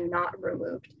abandoned and not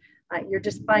removed. You're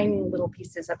just finding little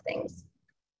pieces of things.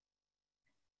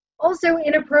 Also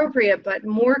inappropriate, but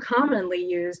more commonly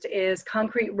used, is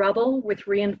concrete rubble with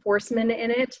reinforcement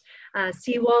in it,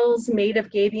 seawalls made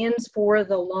of gabions for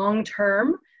the long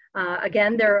term.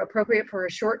 Again, they're appropriate for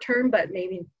a short term, but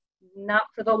maybe not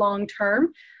for the long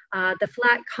term. The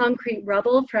flat concrete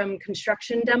rubble from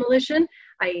construction demolition,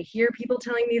 I hear people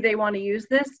telling me they want to use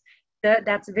this.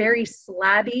 That's very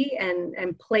slabby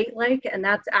and plate-like, and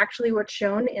that's actually what's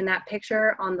shown in that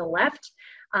picture on the left.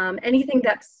 Anything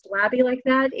that's slabby like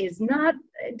that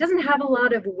it doesn't have a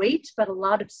lot of weight, but a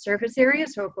lot of surface area.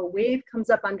 So if a wave comes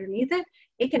up underneath it,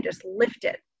 it can just lift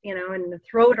it, and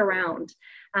throw it around.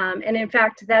 And in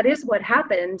fact, that is what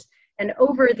happened. And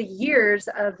over the years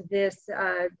of this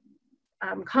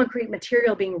concrete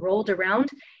material being rolled around,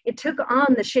 it took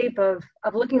on the shape of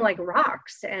looking like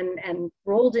rocks and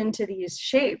rolled into these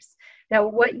shapes. Now,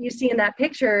 what you see in that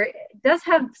picture does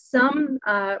have some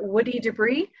woody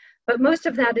debris, but most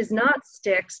of that is not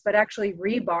sticks, but actually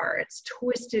rebar. It's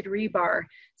twisted rebar.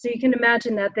 So you can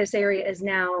imagine that this area is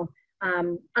now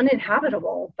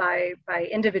uninhabitable by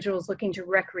individuals looking to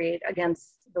recreate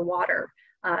against the water,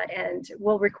 and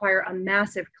will require a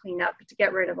massive cleanup to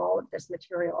get rid of all of this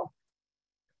material.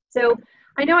 So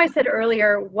I know I said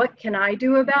earlier, what can I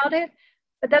do about it?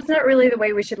 But that's not really the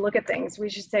way we should look at things. We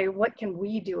should say, what can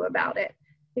we do about it?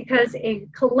 Because a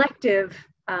collective,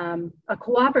 a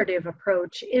cooperative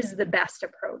approach is the best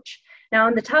approach. Now,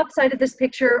 on the top side of this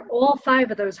picture, all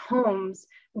 5 of those homes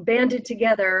banded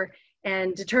together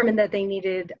and determined that they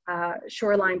needed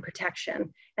shoreline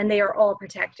protection, and they are all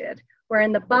protected. Where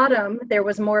in the bottom, there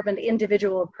was more of an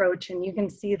individual approach, and you can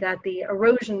see that the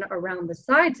erosion around the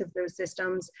sides of those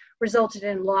systems resulted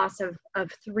in loss of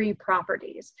 3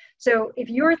 properties. So if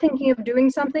you're thinking of doing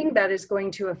something that is going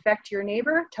to affect your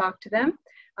neighbor, talk to them.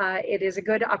 It is a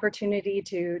good opportunity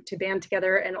to band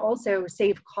together and also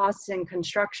save costs in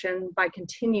construction by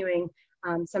continuing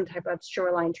some type of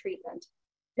shoreline treatment.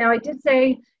 Now, I did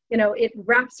say, it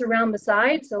wraps around the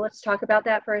side, so let's talk about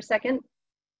that for a second.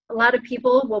 A lot of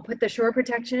people will put the shore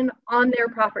protection on their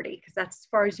property because that's as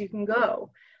far as you can go.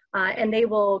 And they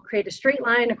will create a straight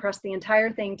line across the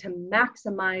entire thing to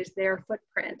maximize their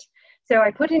footprint. So I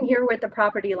put in here what the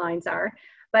property lines are,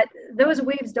 but those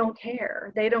waves don't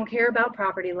care. They don't care about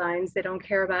property lines. They don't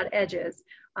care about edges.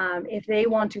 If they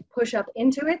want to push up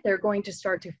into it, they're going to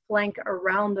start to flank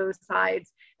around those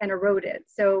sides and erode it.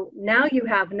 So now you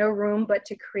have no room but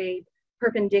to create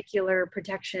perpendicular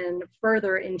protection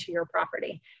further into your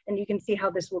property. And you can see how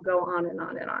this will go on and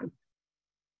on and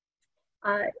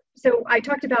on. So I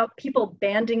talked about people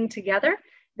banding together.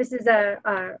 This is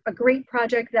a great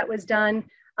project that was done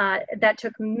that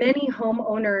took many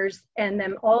homeowners and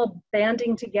them all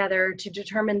banding together to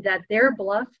determine that their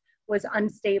bluff was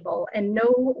unstable, and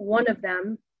no one of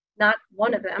them, not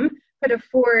one of them, could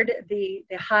afford the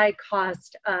high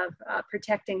cost of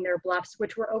protecting their bluffs,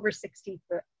 which were over 60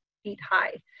 feet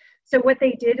high. So what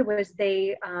they did was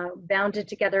they bounded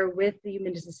together with the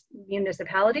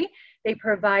municipality. They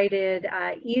provided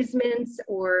easements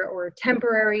or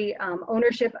temporary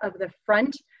ownership of the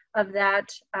front of that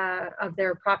of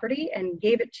their property and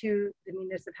gave it to the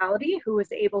municipality, who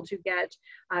was able to get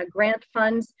grant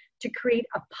funds to create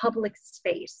a public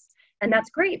space. And that's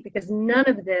great because none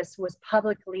of this was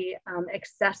publicly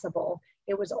accessible.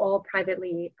 It was all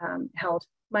privately held,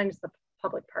 minus the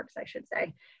public parks, I should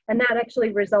say. And that actually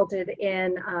resulted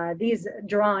in these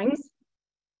drawings,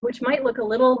 which might look a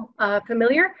little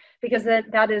familiar because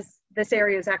this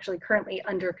area is actually currently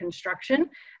under construction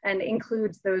and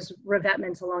includes those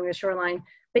revetments along the shoreline.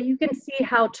 But you can see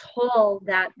how tall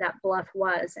that bluff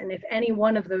was. And if any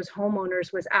one of those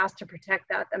homeowners was asked to protect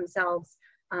that themselves,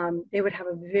 they would have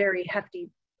a very hefty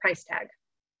price tag.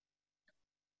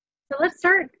 So let's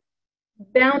start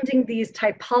bounding these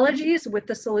typologies with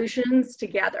the solutions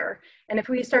together. And if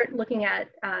we start looking at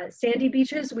sandy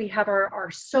beaches, we have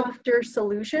our softer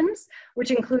solutions,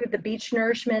 which include the beach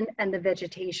nourishment and the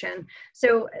vegetation.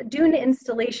 So dune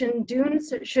installation,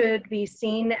 dunes should be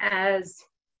seen as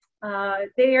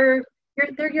they're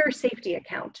your safety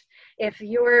account. If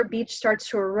your beach starts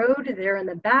to erode, they're in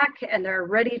the back and they're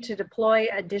ready to deploy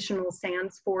additional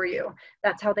sands for you.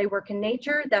 That's how they work in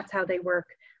nature. That's how they work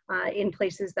in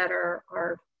places that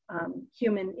are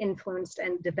human influenced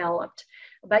and developed.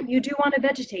 But you do want to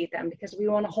vegetate them because we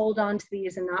want to hold on to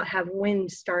these and not have wind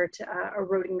start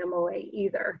eroding them away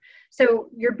either. So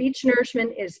your beach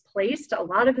nourishment is placed, a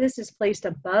lot of this is placed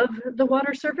above the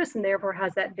water surface and therefore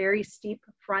has that very steep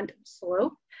front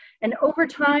slope. And over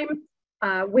time,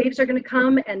 waves are going to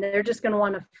come and they're just going to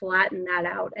want to flatten that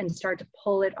out and start to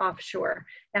pull it offshore.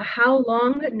 Now, how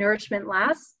long nourishment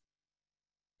lasts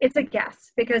It's a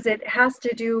guess because it has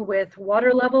to do with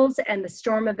water levels and the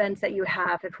storm events that you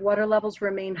have. If water levels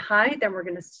remain high, then we're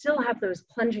going to still have those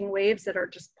plunging waves that are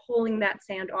just pulling that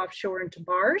sand offshore into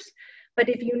bars. But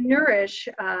if you nourish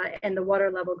and the water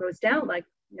level goes down, like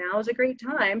now is a great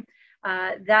time,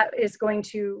 that is going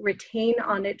to retain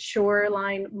on its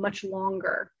shoreline much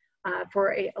longer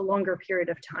for a longer period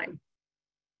of time,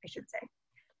 I should say.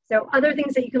 So other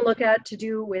things that you can look at to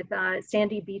do with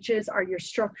sandy beaches are your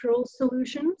structural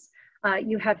solutions.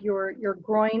 You have your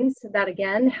groins that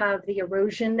again have the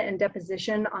erosion and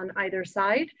deposition on either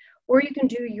side, or you can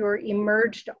do your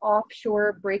emerged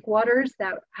offshore breakwaters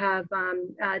that have,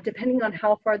 depending on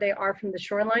how far they are from the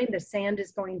shoreline, the sand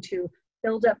is going to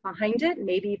build up behind it,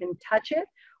 maybe even touch it.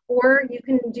 Or you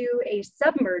can do a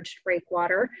submerged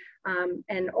breakwater,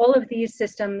 and all of these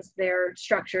systems, they're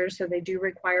structures, so they do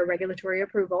require regulatory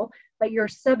approval, but your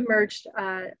submerged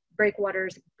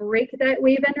breakwaters break that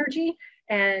wave energy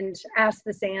and ask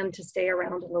the sand to stay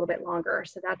around a little bit longer.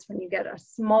 So that's when you get a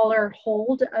smaller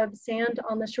hold of sand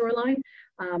on the shoreline,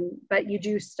 but you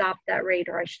do stop that rate,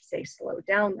 or I should say slow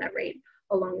down that rate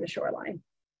along the shoreline.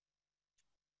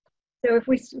 So if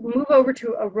we move over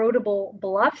to erodible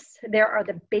bluffs, there are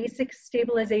the basic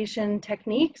stabilization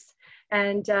techniques.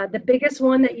 And the biggest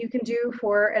one that you can do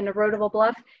for an erodible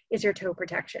bluff is your toe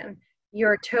protection.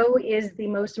 Your toe is the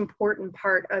most important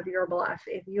part of your bluff.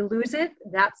 If you lose it,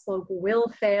 that slope will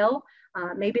fail.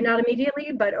 Maybe not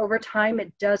immediately, but over time,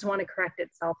 it does want to correct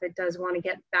itself. It does want to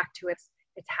get back to its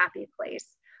happy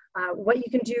place. What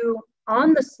you can do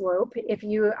on the slope, if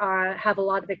you have a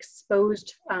lot of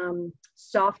exposed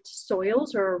soft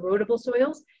soils or erodible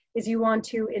soils, is you want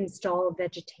to install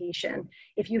vegetation.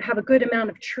 If you have a good amount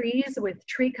of trees with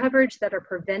tree coverage that are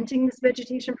preventing this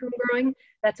vegetation from growing,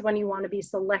 that's when you want to be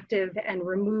selective and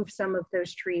remove some of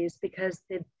those trees, because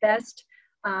the best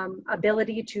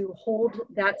ability to hold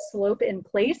that slope in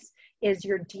place is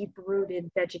your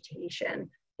deep-rooted vegetation,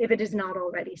 if it is not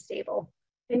already stable.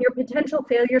 And your potential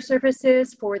failure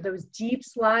surfaces for those deep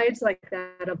slides like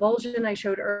that avulsion I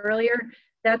showed earlier,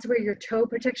 that's where your toe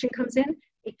protection comes in.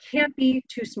 It can't be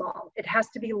too small. It has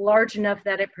to be large enough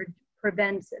that it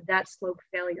prevents that slope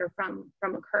failure from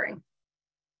occurring.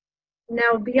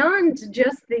 Now, beyond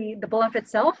just the bluff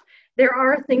itself, there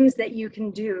are things that you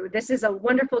can do. This is a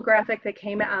wonderful graphic that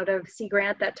came out of Sea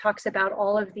Grant that talks about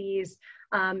all of these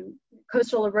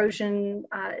coastal erosion,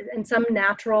 and some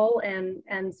natural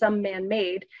and some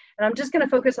man-made. And I'm just going to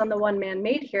focus on the one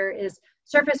man-made here, is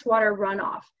surface water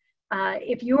runoff.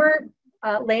 If your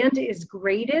land is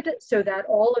graded so that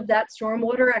all of that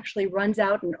stormwater actually runs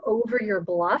out and over your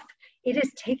bluff, it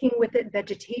is taking with it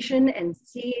vegetation and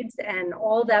seeds and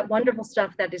all that wonderful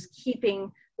stuff that is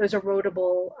keeping those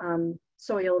erodible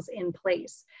soils in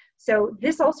place. So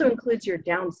this also includes your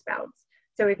downspouts.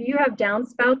 So if you have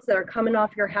downspouts that are coming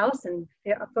off your house and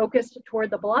focused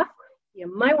toward the bluff,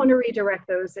 you might want to redirect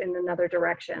those in another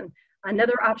direction.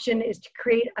 Another option is to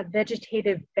create a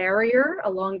vegetative barrier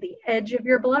along the edge of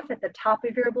your bluff, at the top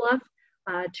of your bluff,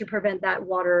 to prevent that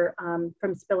water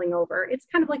from spilling over. It's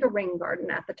kind of like a rain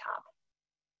garden at the top.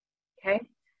 Okay,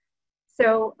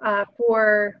 so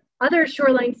for other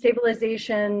shoreline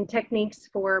stabilization techniques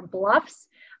for bluffs,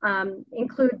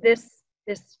 include this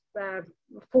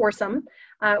foursome.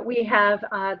 We have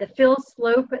the fill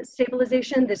slope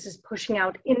stabilization. This is pushing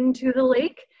out into the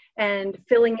lake and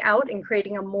filling out and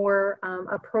creating a more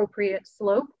appropriate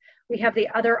slope. We have the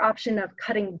other option of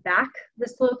cutting back the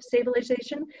slope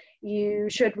stabilization. You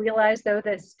should realize, though,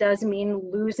 this does mean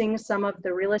losing some of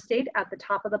the real estate at the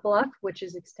top of the bluff, which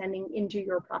is extending into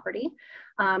your property.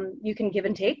 You can give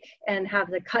and take and have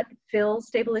the cut fill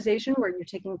stabilization, where you're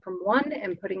taking from one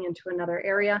and putting into another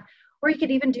area. Or you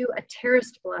could even do a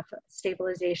terraced bluff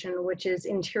stabilization, which is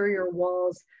interior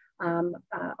walls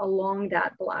along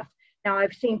that bluff. Now,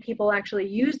 I've seen people actually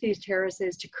use these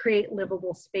terraces to create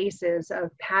livable spaces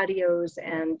of patios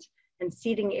and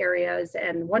seating areas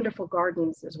and wonderful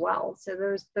gardens as well. So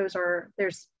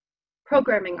there's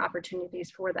programming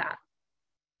opportunities for that.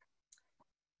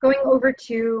 Going over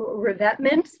to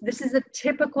revetment, this is a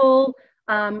typical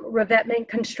revetment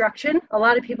construction. A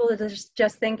lot of people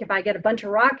just think, if I get a bunch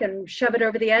of rock and shove it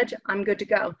over the edge, I'm good to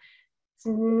go. It's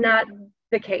not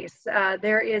the case.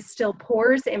 There is still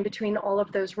pores in between all of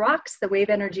those rocks. The wave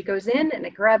energy goes in and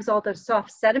it grabs all those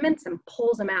soft sediments and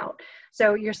pulls them out.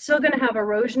 So you're still going to have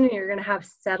erosion and you're going to have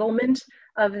settlement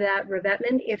of that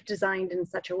revetment if designed in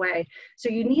such a way. So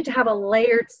you need to have a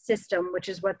layered system, which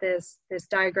is what this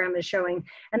diagram is showing.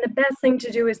 And the best thing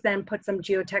to do is then put some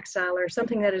geotextile or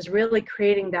something that is really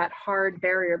creating that hard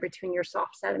barrier between your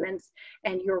soft sediments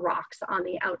and your rocks on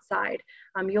the outside.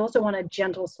 You also want a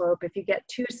gentle slope. If you get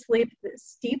too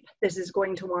steep, this is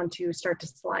going to want to start to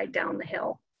slide down the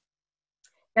hill.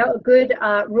 Now, a good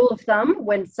rule of thumb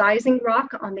when sizing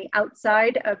rock on the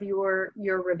outside of your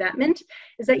revetment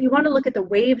is that you want to look at the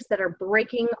waves that are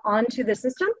breaking onto the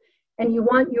system, and you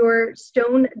want your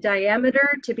stone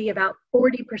diameter to be about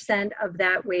 40% of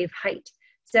that wave height.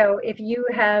 So if you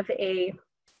have a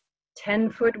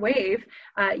 10-foot wave,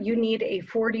 you need a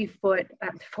 4-foot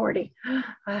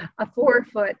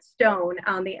stone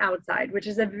on the outside, which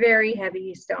is a very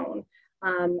heavy stone.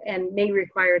 And may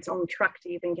require its own truck to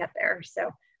even get there.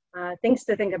 So things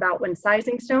to think about when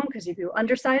sizing stone, because if you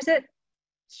undersize it,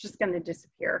 it's just going to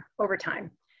disappear over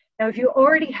time. Now, if you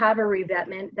already have a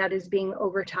revetment that is being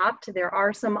overtopped, there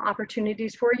are some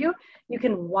opportunities for you. You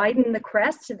can widen the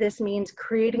crest. This means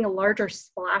creating a larger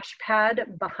splash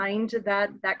pad behind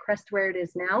that crest where it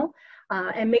is now.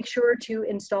 And make sure to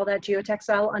install that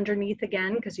geotextile underneath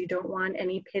again, because you don't want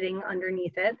any pitting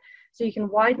underneath it. So you can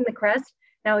widen the crest.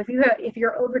 Now, if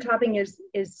your overtopping is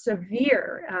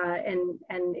severe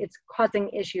and it's causing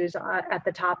issues at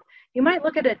the top, you might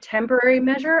look at a temporary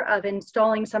measure of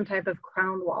installing some type of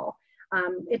crown wall.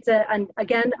 It's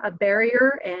again a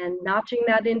barrier, and notching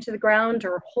that into the ground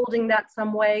or holding that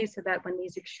some way so that when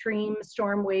these extreme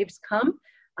storm waves come,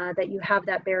 that you have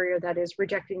that barrier that is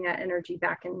rejecting that energy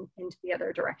back into the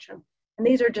other direction. And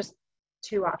these are just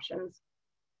two options.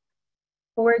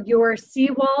 For your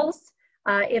seawalls,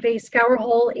 if a scour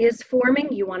hole is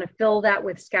forming, you want to fill that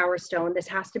with scour stone. This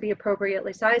has to be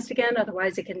appropriately sized again,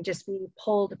 otherwise it can just be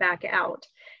pulled back out.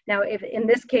 Now, if in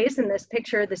this case, in this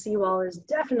picture, the seawall is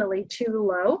definitely too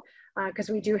low,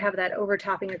 because we do have that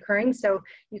overtopping occurring. So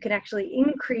you can actually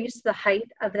increase the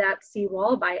height of that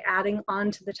seawall by adding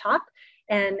on to the top.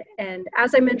 And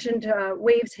as I mentioned,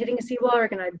 waves hitting a seawall are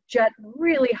going to jet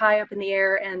really high up in the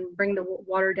air and bring the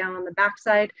water down on the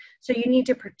backside. So you need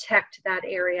to protect that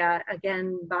area,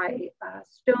 again, by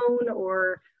stone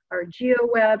or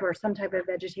geoweb or some type of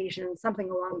vegetation, something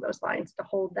along those lines to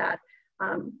hold that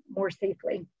more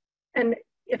safely. And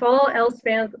if all else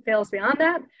fails beyond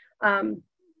that,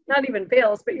 not even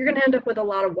fails, but you're going to end up with a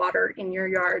lot of water in your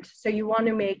yard. So you want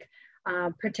to make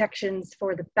protections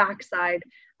for the backside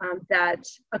that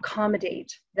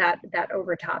accommodate that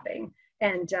overtopping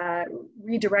and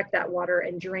redirect that water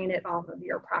and drain it off of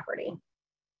your property.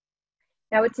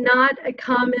 Now, it's not a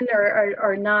common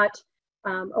or not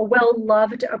a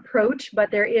well-loved approach, but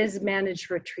there is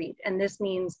managed retreat, and this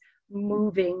means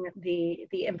moving the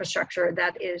infrastructure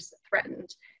that is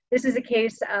threatened. This is a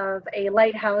case of a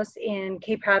lighthouse in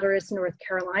Cape Hatteras, North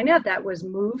Carolina, that was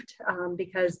moved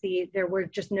because there were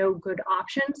just no good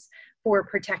options for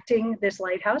protecting this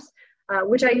lighthouse,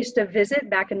 which I used to visit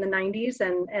back in the 90s,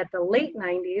 and at the late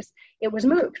 90s, it was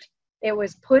moved. It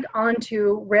was put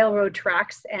onto railroad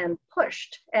tracks and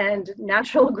pushed, and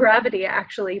natural gravity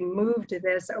actually moved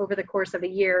this over the course of a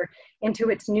year into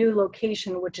its new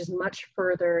location, which is much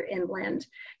further inland,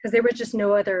 because there was just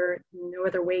no other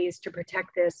ways to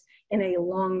protect this in a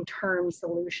long-term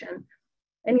solution.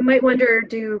 And you might wonder,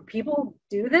 do people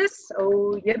do this?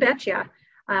 Oh, you betcha.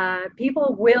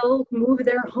 People will move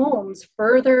their homes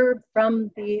further from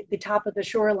the top of the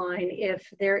shoreline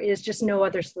if there is just no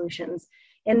other solutions.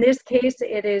 In this case,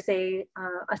 it is a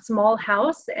small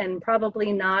house and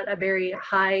probably not a very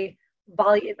high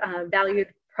valued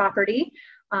property.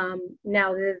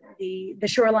 Now the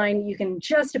shoreline, you can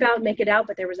just about make it out,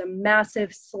 but there was a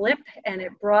massive slip and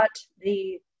it brought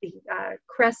the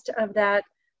crest of that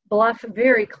bluff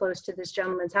very close to this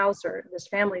gentleman's house or this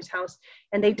family's house,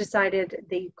 and they decided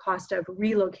the cost of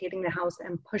relocating the house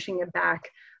and pushing it back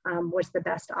was the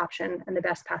best option and the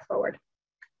best path forward.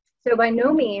 So by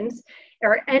no means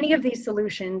are any of these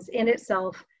solutions in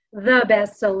itself the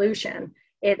best solution.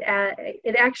 It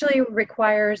actually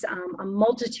requires a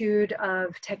multitude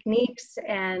of techniques,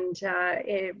 and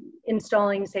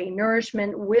installing, say,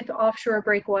 nourishment with offshore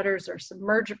breakwaters or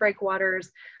submerged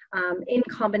breakwaters in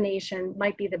combination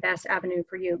might be the best avenue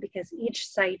for you, because each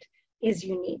site is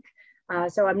unique.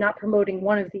 So I'm not promoting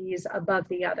one of these above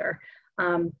the other.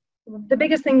 The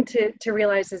biggest thing to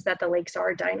realize is that the lakes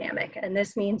are dynamic, and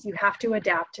this means you have to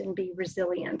adapt and be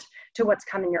resilient to what's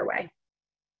coming your way.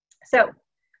 So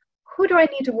who do I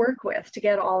need to work with to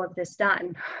get all of this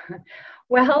done?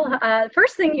 Well,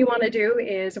 first thing you want to do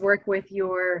is work with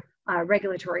your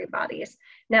regulatory bodies.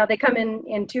 Now, they come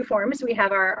in two forms. We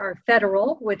have our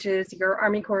federal, which is your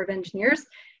Army Corps of Engineers,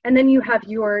 And then you have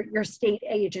your state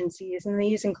agencies, and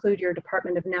these include your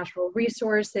Department of Natural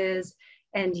Resources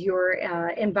and your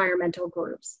environmental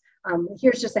groups.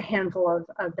 Here's just a handful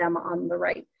of them on the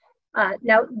right.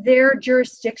 Now, their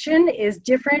jurisdiction is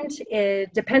different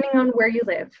depending on where you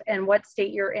live and what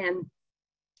state you're in.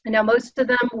 And now, most of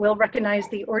them will recognize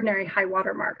the ordinary high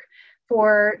water mark.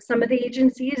 For some of the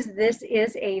agencies, this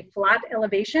is a flat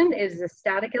elevation, is a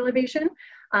static elevation,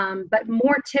 but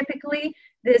more typically,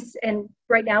 this, and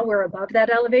right now we're above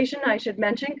that elevation, I should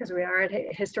mention, because we are at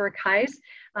historic highs.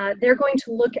 They're going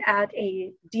to look at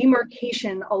a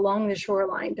demarcation along the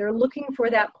shoreline. They're looking for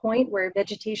that point where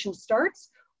vegetation starts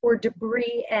or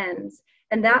debris ends,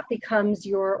 and that becomes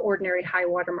your ordinary high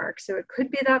water mark. So it could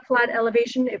be that flat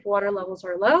elevation if water levels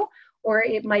are low, or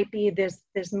it might be this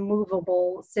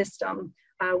movable system,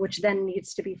 which then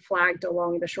needs to be flagged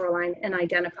along the shoreline and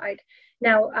identified.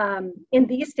 Now, in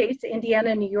these states,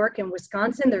 Indiana, New York, and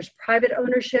Wisconsin, there's private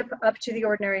ownership up to the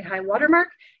ordinary high water mark,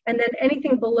 and then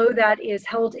anything below that is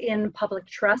held in public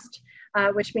trust,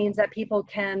 which means that people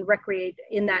can recreate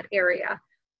in that area.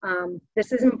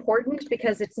 This is important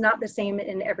because it's not the same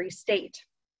in every state.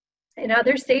 In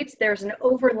other states, there's an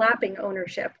overlapping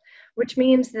ownership, which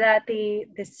means that the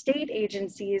state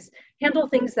agencies handle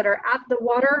things that are at the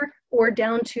water or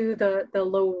down to the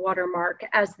low water mark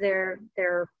as their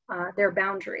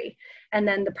boundary. And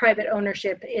then the private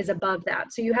ownership is above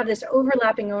that. So you have this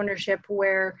overlapping ownership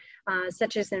where,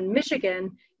 such as in Michigan,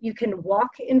 you can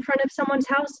walk in front of someone's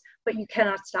house, but you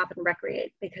cannot stop and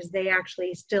recreate because they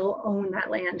actually still own that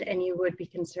land, and you would be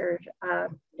considered,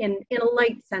 in a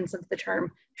light sense of the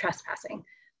term, trespassing.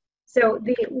 So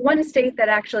the one state that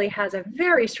actually has a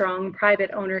very strong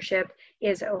private ownership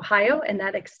is Ohio, and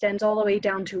that extends all the way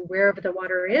down to wherever the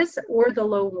water is or the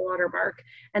low water mark.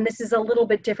 And this is a little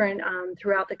bit different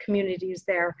throughout the communities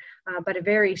there, but a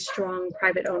very strong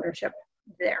private ownership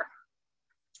there.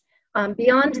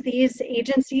 Beyond these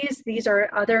agencies, these are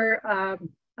other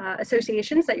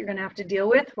associations that you're going to have to deal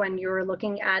with when you're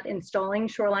looking at installing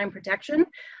shoreline protection.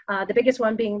 The biggest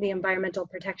one being the Environmental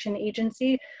Protection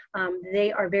Agency.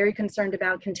 They are very concerned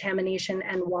about contamination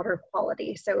and water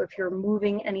quality. So if you're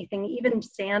moving anything, even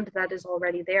sand that is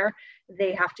already there,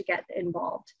 they have to get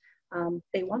involved.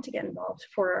 They want to get involved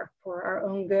for our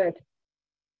own good.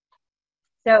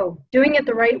 So doing it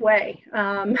the right way.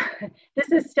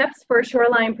 This is steps for a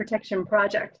shoreline protection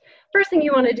project. First thing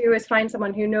you want to do is find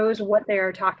someone who knows what they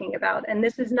are talking about. And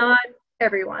this is not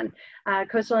everyone.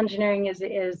 Coastal engineering is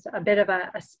a bit of a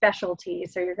specialty.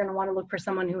 So you're going to want to look for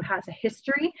someone who has a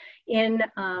history in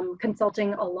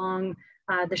consulting along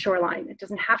the shoreline. It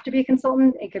doesn't have to be a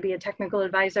consultant. It could be a technical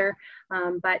advisor,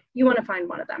 but you want to find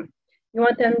one of them. You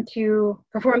want them to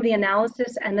perform the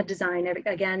analysis and the design.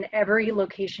 Again, every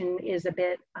location is a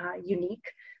bit unique.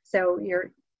 So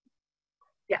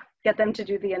get them to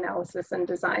do the analysis and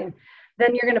design.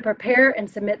 Then you're gonna prepare and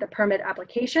submit the permit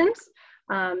applications.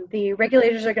 The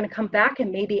regulators are gonna come back and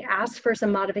maybe ask for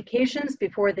some modifications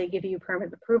before they give you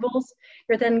permit approvals.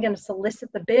 You're then gonna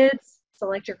solicit the bids,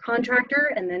 select your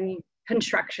contractor, and then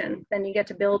construction. Then you get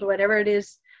to build whatever it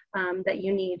is that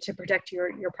you need to protect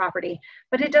your property.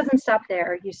 But it doesn't stop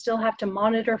there. You still have to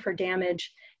monitor for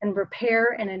damage and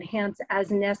repair and enhance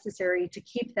as necessary to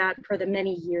keep that for the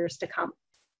many years to come.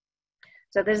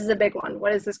 So this is a big one.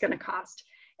 What is this going to cost?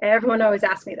 Everyone always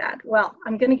asks me that. Well,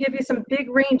 I'm going to give you some big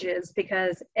ranges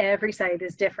because every site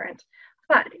is different.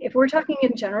 But if we're talking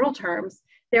in general terms,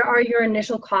 there are your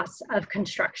initial costs of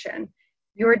construction.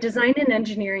 Your design and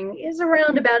engineering is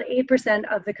around about 8%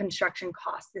 of the construction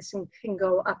cost. This can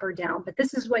go up or down, but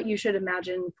this is what you should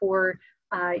imagine for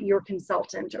your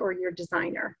consultant or your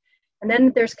designer. And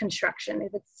then there's construction.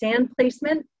 If it's sand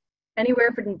placement,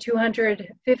 anywhere from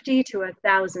 250 to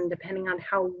 1,000, depending on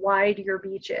how wide your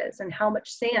beach is and how much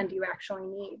sand you actually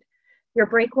need. Your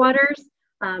breakwaters,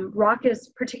 rock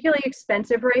is particularly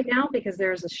expensive right now because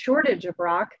there's a shortage of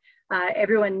rock.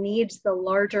 Everyone needs the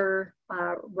larger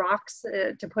rocks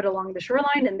to put along the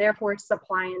shoreline, and therefore it's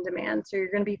supply and demand. So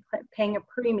you're going to be paying a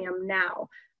premium now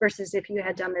versus if you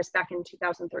had done this back in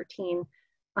 2013.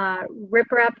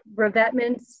 Riprap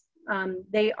revetments,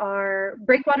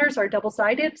 breakwaters are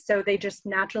double-sided, so they just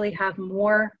naturally have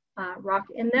more rock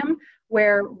in them,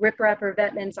 where riprap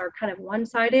revetments are kind of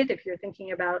one-sided if you're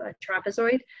thinking about a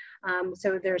trapezoid.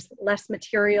 So there's less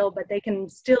material, but they can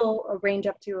still range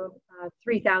up to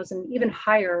 3,000, even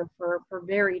higher for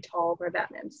very tall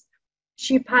revetments.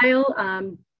 Sheet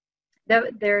pile,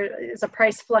 there is a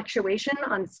price fluctuation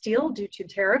on steel due to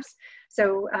tariffs.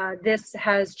 So this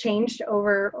has changed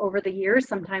over the years.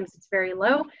 Sometimes it's very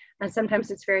low and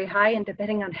sometimes it's very high, and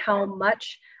depending on how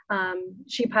much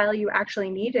sheet pile you actually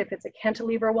need. If it's a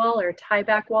cantilever wall or a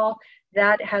tieback wall,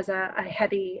 that has a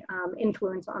heavy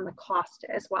influence on the cost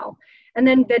as well. And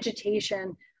then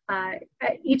vegetation.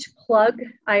 Each plug,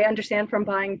 I understand from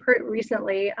buying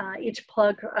recently, each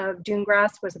plug of dune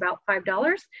grass was about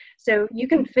 $5. So you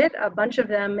can fit a bunch of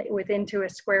them into a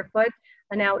square foot.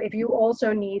 And now, if you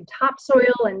also need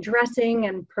topsoil and dressing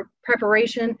and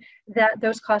preparation,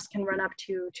 those costs can run up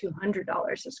to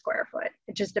 $200 a square foot.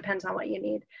 It just depends on what you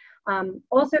need.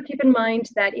 Also keep in mind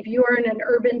that if you are in an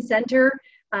urban center,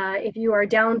 if you are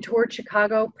down toward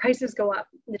Chicago, prices go up.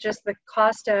 Just the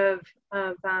cost of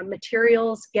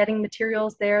materials, getting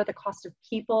materials there, the cost of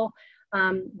people,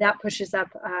 that pushes up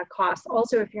costs.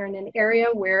 Also, if you're in an area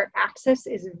where access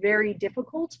is very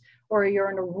difficult, or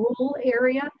you're in a rural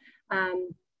area,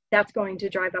 that's going to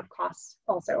drive up costs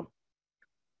also.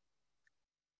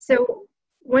 So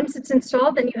once it's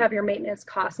installed, then you have your maintenance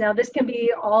costs. Now, this can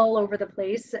be all over the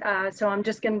place. So I'm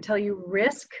just going to tell you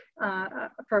risk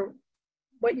for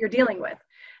what you're dealing with.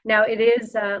 Now, it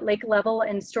is lake level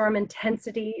and storm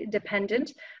intensity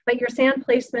dependent, but your sand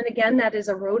placement, again, that is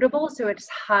erodable, so it's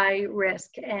high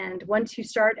risk. And once you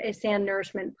start a sand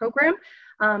nourishment program,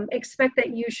 expect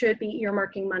that you should be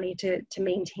earmarking money to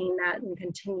maintain that and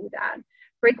continue that.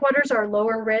 Breakwaters are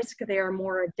lower risk. They are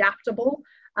more adaptable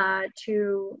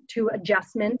to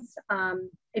adjustments.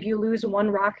 If you lose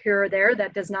one rock here or there,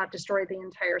 that does not destroy the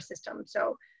entire system.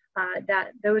 So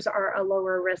those are a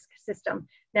lower risk system.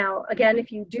 Now, again,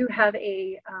 if you do have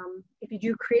if you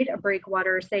do create a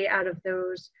breakwater, say out of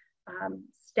those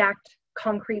stacked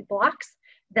concrete blocks,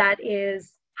 that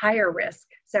is higher risk.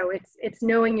 So it's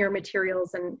knowing your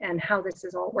materials and how this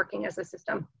is all working as a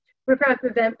system. Riprap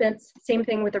events, same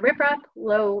thing with the riprap,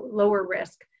 lower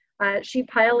risk. Sheet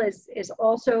pile is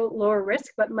also lower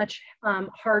risk, but much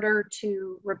harder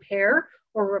to repair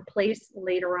or replace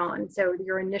later on. So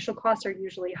your initial costs are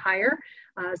usually higher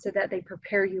so that they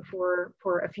prepare you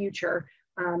for a future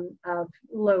of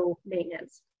low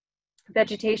maintenance.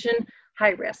 Vegetation,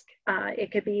 high risk.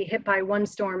 It could be hit by one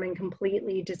storm and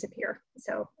completely disappear.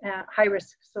 So high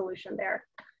risk solution there.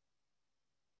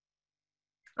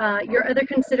 Your other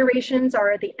considerations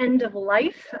are at the end of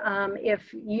life.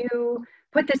 If you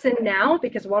put this in now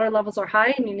because water levels are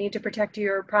high and you need to protect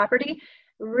your property,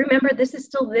 remember this is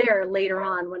still there later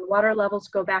on. When water levels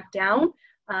go back down,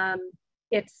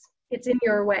 it's in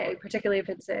your way, particularly if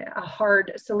it's a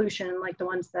hard solution like the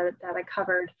ones that I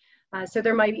covered. So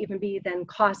there might even be then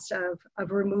cost of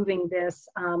removing this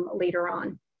later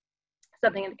on,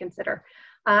 something to consider.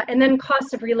 And then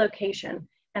cost of relocation.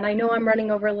 And I know I'm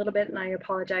running over a little bit and I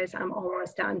apologize, I'm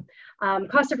almost done.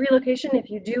 Cost of relocation, if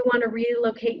you do want to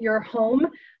relocate your home,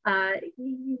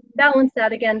 balance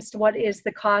that against what is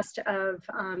the cost of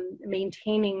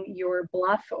maintaining your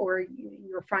bluff or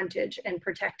your frontage and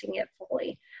protecting it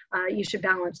fully. You should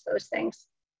balance those things.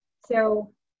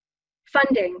 So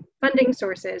funding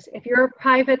sources. If you're a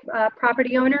private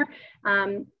property owner,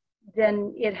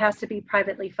 then it has to be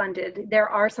privately funded. There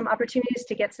are some opportunities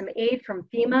to get some aid from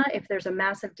FEMA if there's a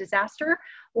massive disaster,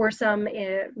 or some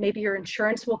maybe your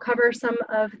insurance will cover some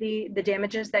of the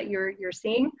damages that you're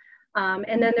seeing.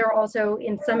 And then there are also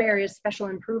in some areas special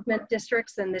improvement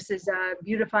districts, and this is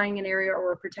beautifying an area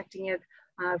or protecting it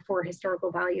for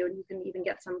historical value, and you can even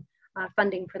get some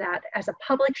funding for that. As a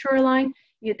public shoreline,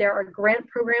 there are grant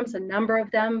programs, a number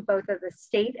of them, both at the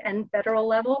state and federal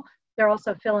level. There are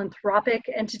also philanthropic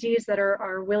entities that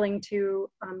are willing to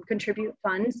contribute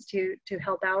funds to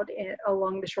help out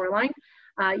along the shoreline.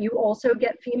 You also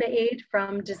get FEMA aid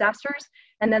from disasters,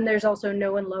 and then there's also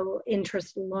no and low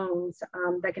interest loans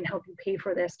that can help you pay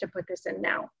for this to put this in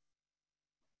now.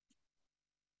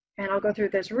 And I'll go through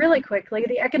this really quickly.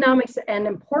 The economics and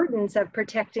importance of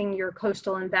protecting your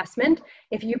coastal investment.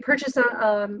 If you purchase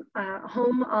a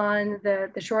home on the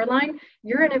shoreline,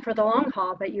 you're in it for the long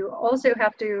haul, but you also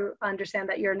have to understand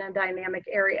that you're in a dynamic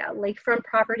area. Lakefront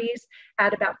properties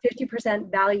add about 50%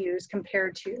 values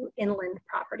compared to inland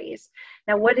properties.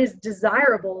 Now, what is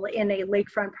desirable in a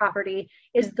lakefront property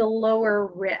is the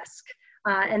lower risk.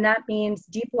 And that means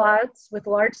deep lots with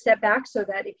large setbacks so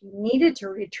that if you needed to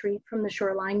retreat from the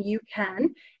shoreline, you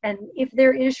can. And if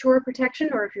there is shore protection,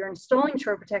 or if you're installing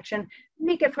shore protection,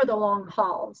 make it for the long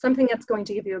haul. Something that's going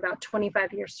to give you about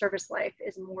 25 years service life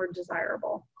is more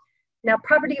desirable. Now,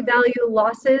 property value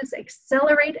losses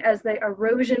accelerate as the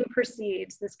erosion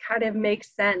proceeds. This kind of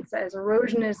makes sense. As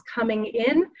erosion is coming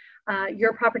in,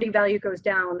 your property value goes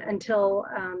down until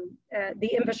the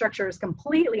infrastructure is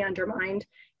completely undermined,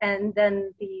 and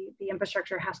then the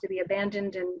infrastructure has to be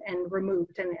abandoned and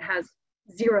removed, and it has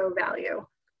zero value.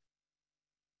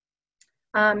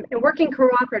 and working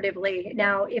cooperatively.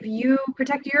 Now, if you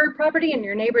protect your property and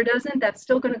your neighbor doesn't, that's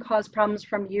still going to cause problems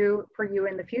for you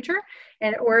in the future,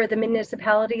 and or the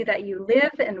municipality that you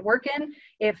live and work in.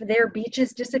 If their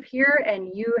beaches disappear and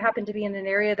you happen to be in an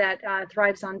area that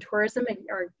thrives on tourism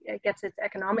or it gets its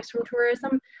economics from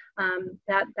tourism,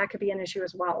 that could be an issue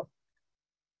as well.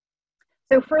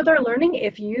 So further learning,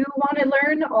 if you want to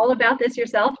learn all about this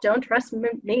yourself, don't trust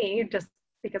me just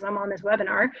because I'm on this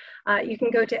webinar. You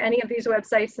can go to any of these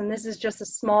websites, and this is just a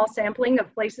small sampling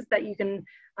of places that you can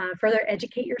further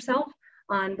educate yourself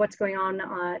on what's going on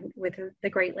with the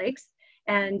Great Lakes.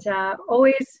 And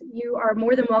always, you are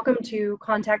more than welcome to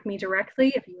contact me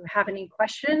directly if you have any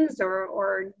questions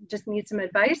or just need some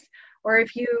advice, or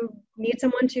if you need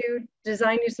someone to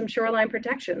design you some shoreline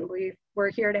protection.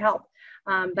 We're here to help.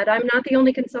 But I'm not the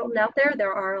only consultant out there.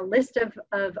 There are a list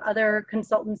of other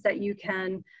consultants that you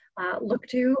can look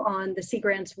to on the Sea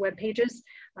Grants web pages.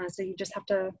 So you just have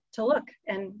to look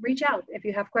and reach out if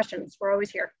you have questions. We're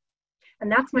always here.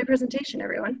 And that's my presentation,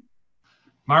 everyone.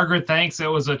 Margaret, thanks. That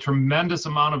was a tremendous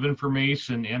amount of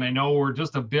information, and I know we're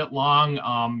just a bit long.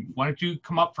 Why don't you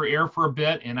come up for air for a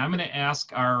bit, and I'm going to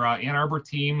ask our Ann Arbor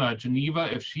team,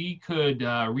 Geneva, if she could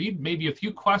read maybe a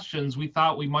few questions we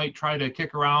thought we might try to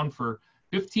kick around for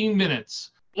 15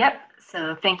 minutes. Yep.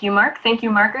 So thank you, Mark. Thank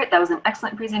you, Margaret. That was an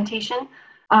excellent presentation.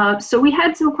 So we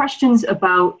had some questions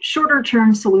about shorter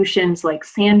term solutions like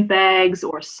sandbags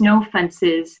or snow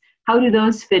fences. How do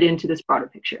those fit into this broader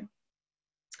picture?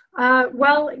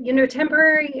 Well, you know,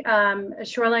 temporary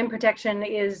shoreline protection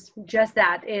is just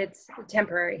that. It's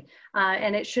temporary,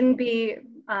 and it shouldn't be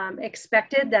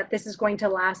expected that this is going to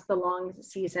last the long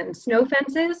season. Snow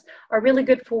fences are really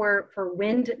good for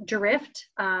wind drift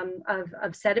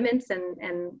of sediments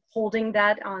and holding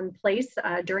that on place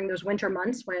during those winter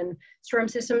months when storm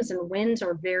systems and winds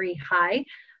are very high.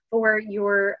 For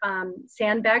your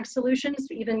sandbag solutions,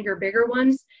 even your bigger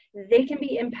ones, they can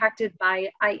be impacted by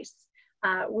ice.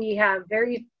 We have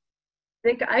very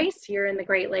thick ice here in the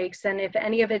Great Lakes, and if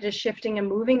any of it is shifting and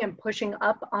moving and pushing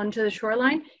up onto the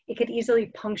shoreline, it could easily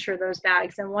puncture those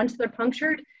bags. And once they're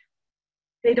punctured,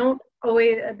 they don't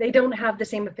have the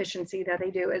same efficiency that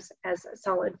they do as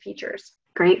solid features.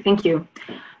 Great, thank you.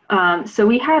 So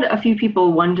we had a few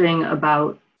people wondering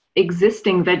about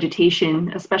existing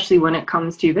vegetation, especially when it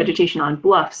comes to vegetation on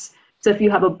bluffs. So if you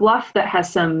have a bluff that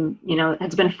has some,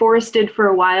 has been forested for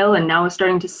a while and now is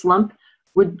starting to slump,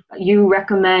 would you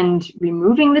recommend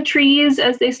removing the trees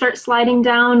as they start sliding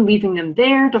down, leaving them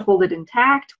there to hold it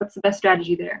intact? What's the best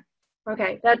strategy there?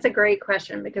 Okay, that's a great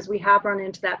question because we have run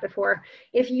into that before.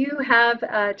 If you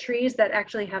have trees that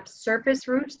actually have surface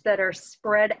roots that are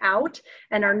spread out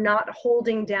and are not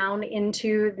holding down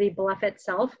into the bluff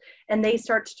itself, and they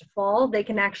start to fall, they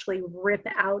can actually rip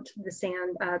out the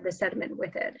sand, the sediment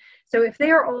with it. So if they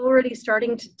are already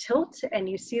starting to tilt and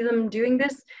you see them doing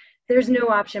this, there's no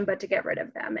option but to get rid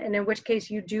of them, and in which case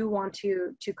you do want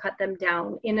to cut them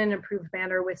down in an improved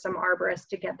manner with some arborists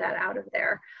to get that out of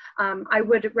there. I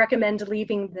would recommend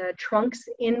leaving the trunks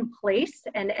in place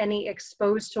and any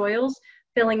exposed soils,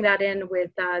 filling that in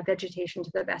with vegetation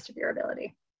to the best of your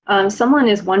ability. Someone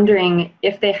is wondering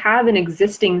if they have an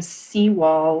existing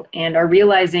seawall and are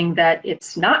realizing that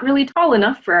it's not really tall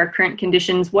enough for our current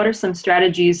conditions. What are some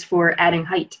strategies for adding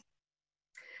height?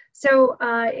 So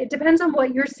it depends on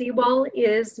what your seawall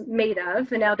is made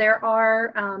of. Now there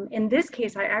are, in this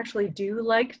case, I actually do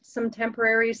like some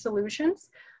temporary solutions.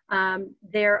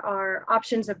 There are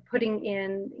options of putting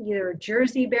in either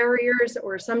jersey barriers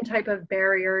or some type of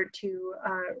barrier to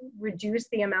reduce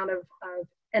the amount of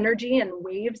energy and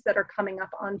waves that are coming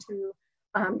up onto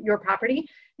your property.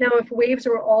 Now, if waves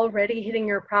are already hitting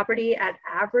your property at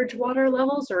average water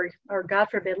levels or God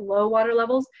forbid, low water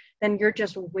levels, then you're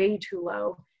just way too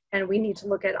low. And we need to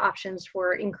look at options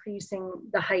for increasing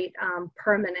the height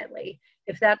permanently.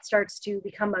 If that starts to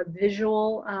become a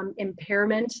visual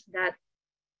impairment, that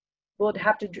we'll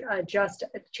have to adjust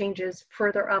changes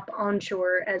further up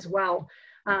onshore as well.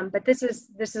 But this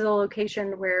is a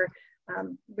location where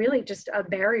really just a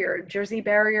barrier, jersey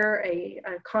barrier, a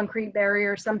concrete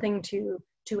barrier, something to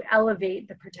elevate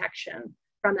the protection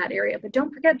from that area. But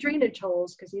don't forget drainage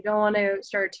holes, because you don't want to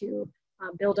start to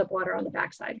build up water on the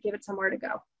backside. Give it somewhere to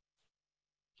go.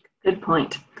 Good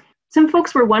point. Some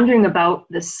folks were wondering about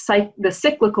the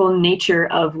cyclical nature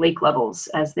of lake levels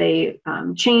as they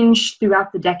change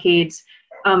throughout the decades.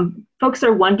 Folks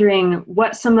are wondering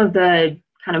what some of the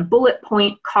kind of bullet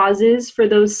point causes for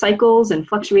those cycles and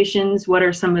fluctuations. What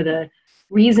are some of the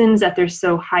reasons that they're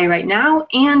so high right now?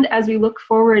 And as we look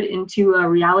forward into a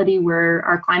reality where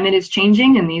our climate is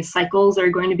changing and these cycles are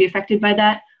going to be affected by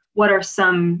that, what are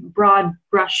some broad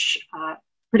brush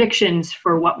predictions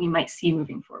for what we might see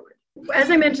moving forward?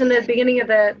 As I mentioned at the beginning of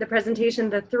the presentation,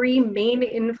 the three main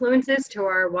influences to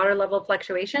our water level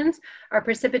fluctuations are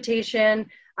precipitation,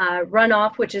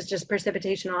 runoff, which is just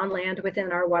precipitation on land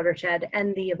within our watershed,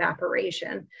 and the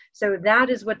evaporation. So that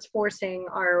is what's forcing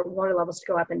our water levels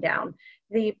to go up and down.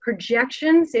 The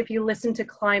projections, if you listen to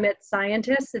climate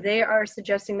scientists, they are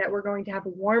suggesting that we're going to have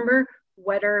warmer,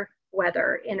 wetter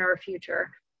weather in our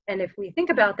future. And if we think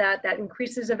about that, that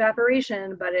increases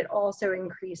evaporation, but it also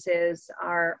increases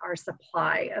our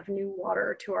supply of new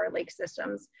water to our lake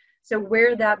systems. So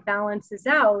where that balances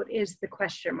out is the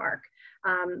question mark.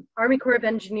 Army Corps of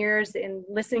Engineers, in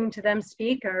listening to them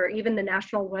speak, or even the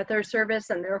National Weather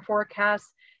Service and their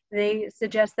forecasts, they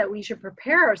suggest that we should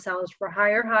prepare ourselves for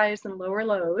higher highs and lower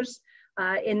lows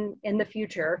in the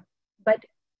future, but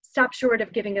stop short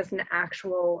of giving us an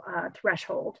actual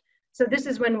threshold. So this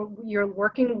is when you're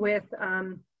working with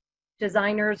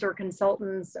designers or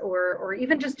consultants, or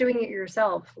even just doing it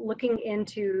yourself, looking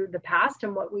into the past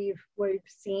and what we've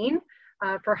seen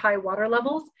for high water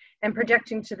levels and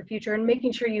projecting to the future, and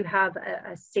making sure you have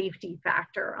a safety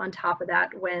factor on top of that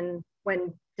when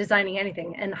designing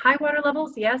anything. And high water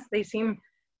levels, yes, they seem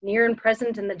near and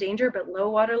present in the danger, but low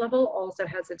water level also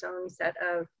has its own set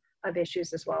of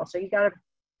issues as well. So you got to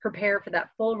prepare for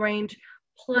that full range,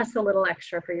 plus a little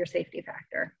extra for your safety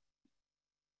factor.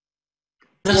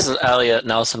 This is Elliot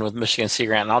Nelson with Michigan Sea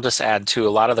Grant, and I'll just add too, a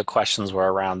lot of the questions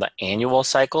were around the annual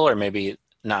cycle, or maybe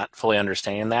not fully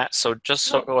understanding that. So just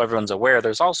so everyone's aware,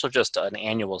 there's also just an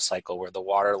annual cycle where the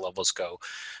water levels go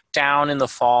down in the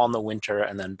fall and the winter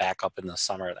and then back up in the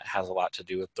summer. That has a lot to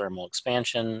do with thermal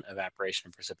expansion, evaporation,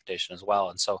 and precipitation as well.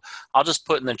 And so I'll just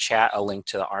put in the chat a link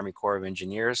to the Army Corps of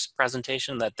Engineers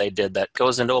presentation that they did that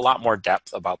goes into a lot more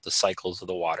depth about the cycles of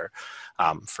the water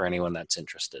for anyone that's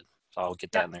interested. So I'll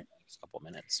get that in there in the next couple of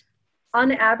minutes.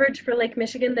 On average for Lake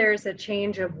Michigan, there's a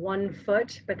change of 1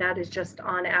 foot, but that is just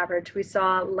on average. We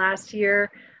saw last year,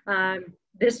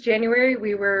 this January,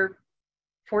 we were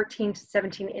 14 to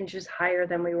 17 inches higher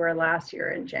than we were last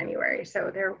year in January.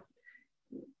 So they're a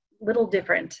little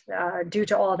different due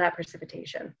to all that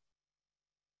precipitation.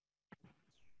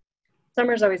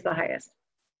 Summer's always the highest.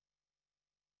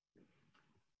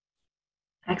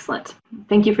 Excellent.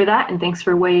 Thank you for that, and thanks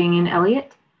for weighing in,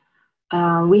 Elliot.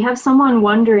 We have someone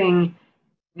wondering,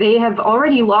 they have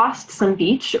already lost some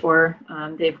beach, or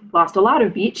they've lost a lot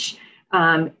of beach.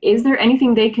 Is there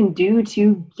anything they can do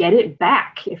to get it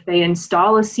back? If they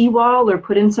install a seawall or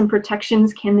put in some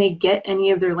protections, can they get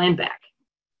any of their land back?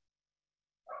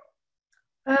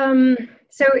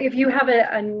 So if you have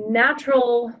a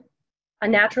natural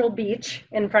beach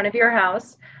in front of your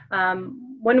house,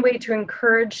 one way to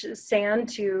encourage sand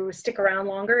to stick around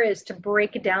longer is to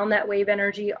break down that wave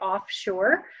energy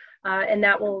offshore, and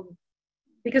that will,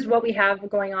 because what we have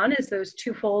going on is those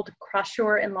twofold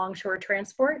cross-shore and long-shore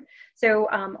transport. So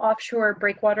offshore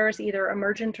breakwaters, either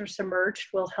emergent or submerged,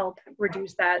 will help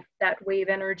reduce that wave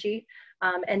energy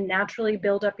and naturally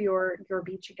build up your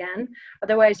beach again.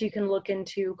 Otherwise, you can look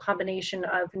into combination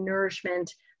of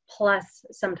nourishment plus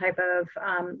some type of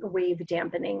wave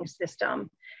dampening system.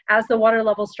 As the water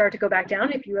levels start to go back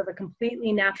down, if you have a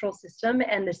completely natural system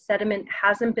and the sediment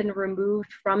hasn't been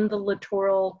removed from the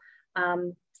littoral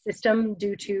system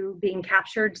due to being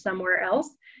captured somewhere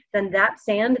else, then that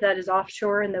sand that is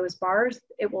offshore in those bars,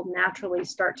 it will naturally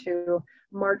start to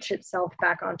march itself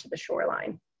back onto the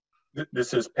shoreline.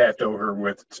 This is Pat Dover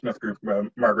with Smith Group.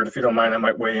 Margaret, if you don't mind, I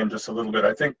might weigh in just a little bit.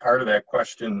 I think part of that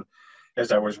question,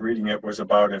 as I was reading it, was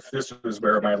about if this was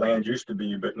where my land used to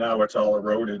be, but now it's all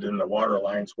eroded and the water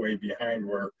line's way behind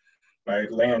where my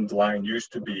land line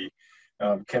used to be.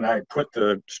 Can I put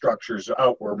the structures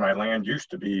out where my land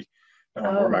used to be?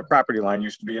 Where my property line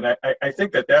used to be. And I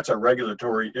think that's a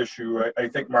regulatory issue. I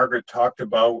think Margaret talked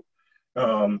about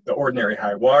the ordinary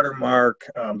high water mark.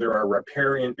 There are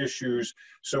riparian issues.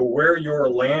 So where your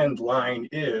land line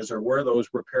is, or where those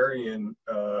riparian,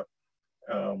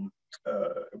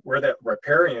 where that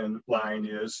riparian line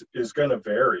is going to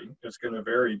vary. It's going to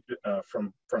vary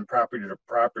from property to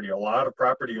property. A lot of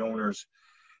property owners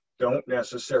don't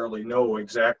necessarily know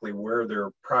exactly where their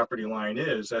property line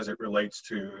is as it relates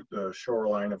to the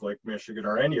shoreline of Lake Michigan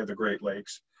or any of the Great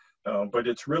Lakes. But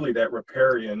it's really that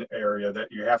riparian area that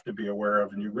you have to be aware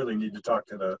of, and you really need to talk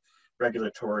to the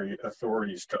regulatory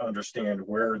authorities to understand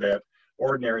where that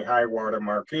ordinary high water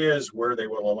mark is, where they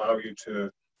will allow you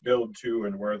to build to,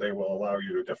 and where they will allow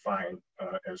you to define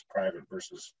as private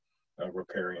versus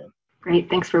riparian. Great,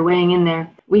 thanks for weighing in there.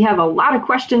 We have a lot of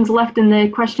questions left in the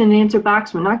question and answer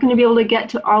box. We're not going to be able to get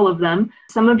to all of them.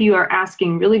 Some of you are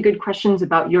asking really good questions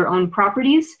about your own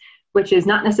properties, which is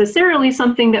not necessarily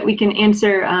something that we can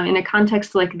answer in a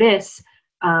context like this.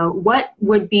 What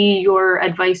would be your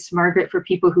advice, Margaret, for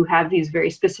people who have these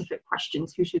very specific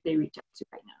questions? Who should they reach out to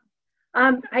right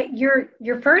now?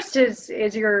 Your first is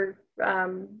your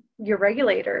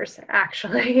regulators,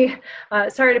 actually.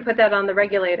 Sorry to put that on the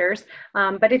regulators,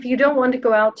 but if you don't want to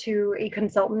go out to a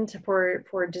consultant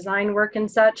for design work and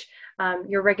such,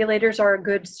 your regulators are a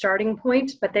good starting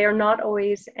point, but they are not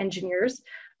always engineers,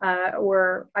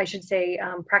 or I should say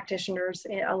practitioners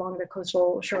along the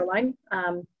coastal shoreline.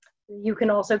 You can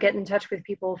also get in touch with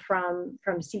people from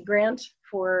Sea Grant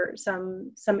for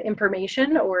some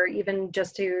information, or even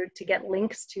just to get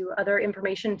links to other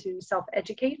information to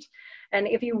self-educate. And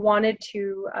if you wanted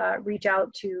to reach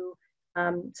out to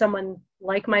someone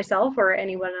like myself or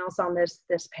anyone else on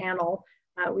this panel,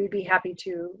 we'd be happy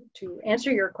to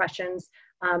answer your questions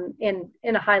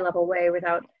in a high-level way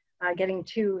without getting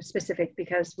too specific,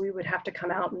 because we would have to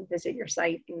come out and visit your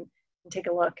site and take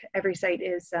a look. Every site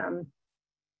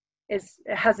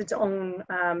has its own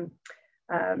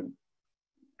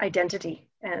identity,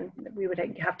 and we would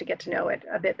have to get to know it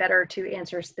a bit better to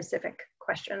answer specific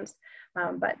questions.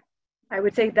 But I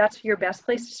would say that's your best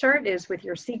place to start, is with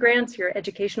your Sea Grants, your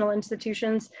educational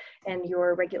institutions, and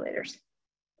your regulators.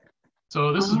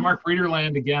 So this is Mark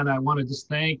Breederland again. I want to just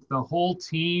thank the whole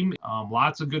team.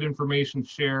 Lots of good information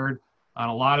shared on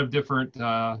a lot of different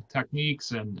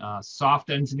techniques and soft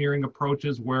engineering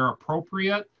approaches where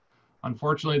appropriate.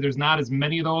 Unfortunately, there's not as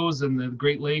many of those in the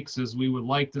Great Lakes as we would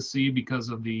like to see because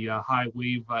of the high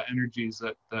wave energies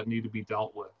that need to be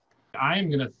dealt with. I am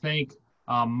going to thank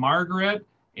Margaret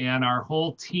and our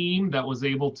whole team that was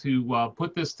able to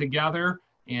put this together,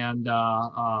 and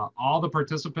all the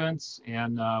participants.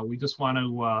 And we just want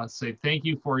to say thank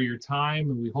you for your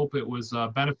time, and we hope it was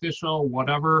beneficial,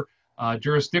 whatever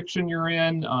jurisdiction you're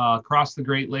in across the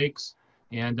Great Lakes.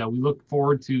 And we look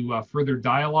forward to further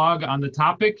dialogue on the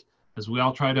topic as we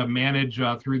all try to manage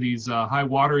through these high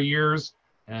water years.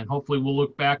 And hopefully we'll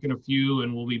look back in a few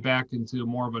and we'll be back into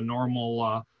more of a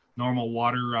normal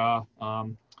water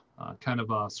kind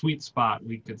of a sweet spot,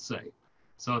 we could say.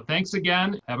 So thanks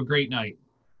again. Have a great night.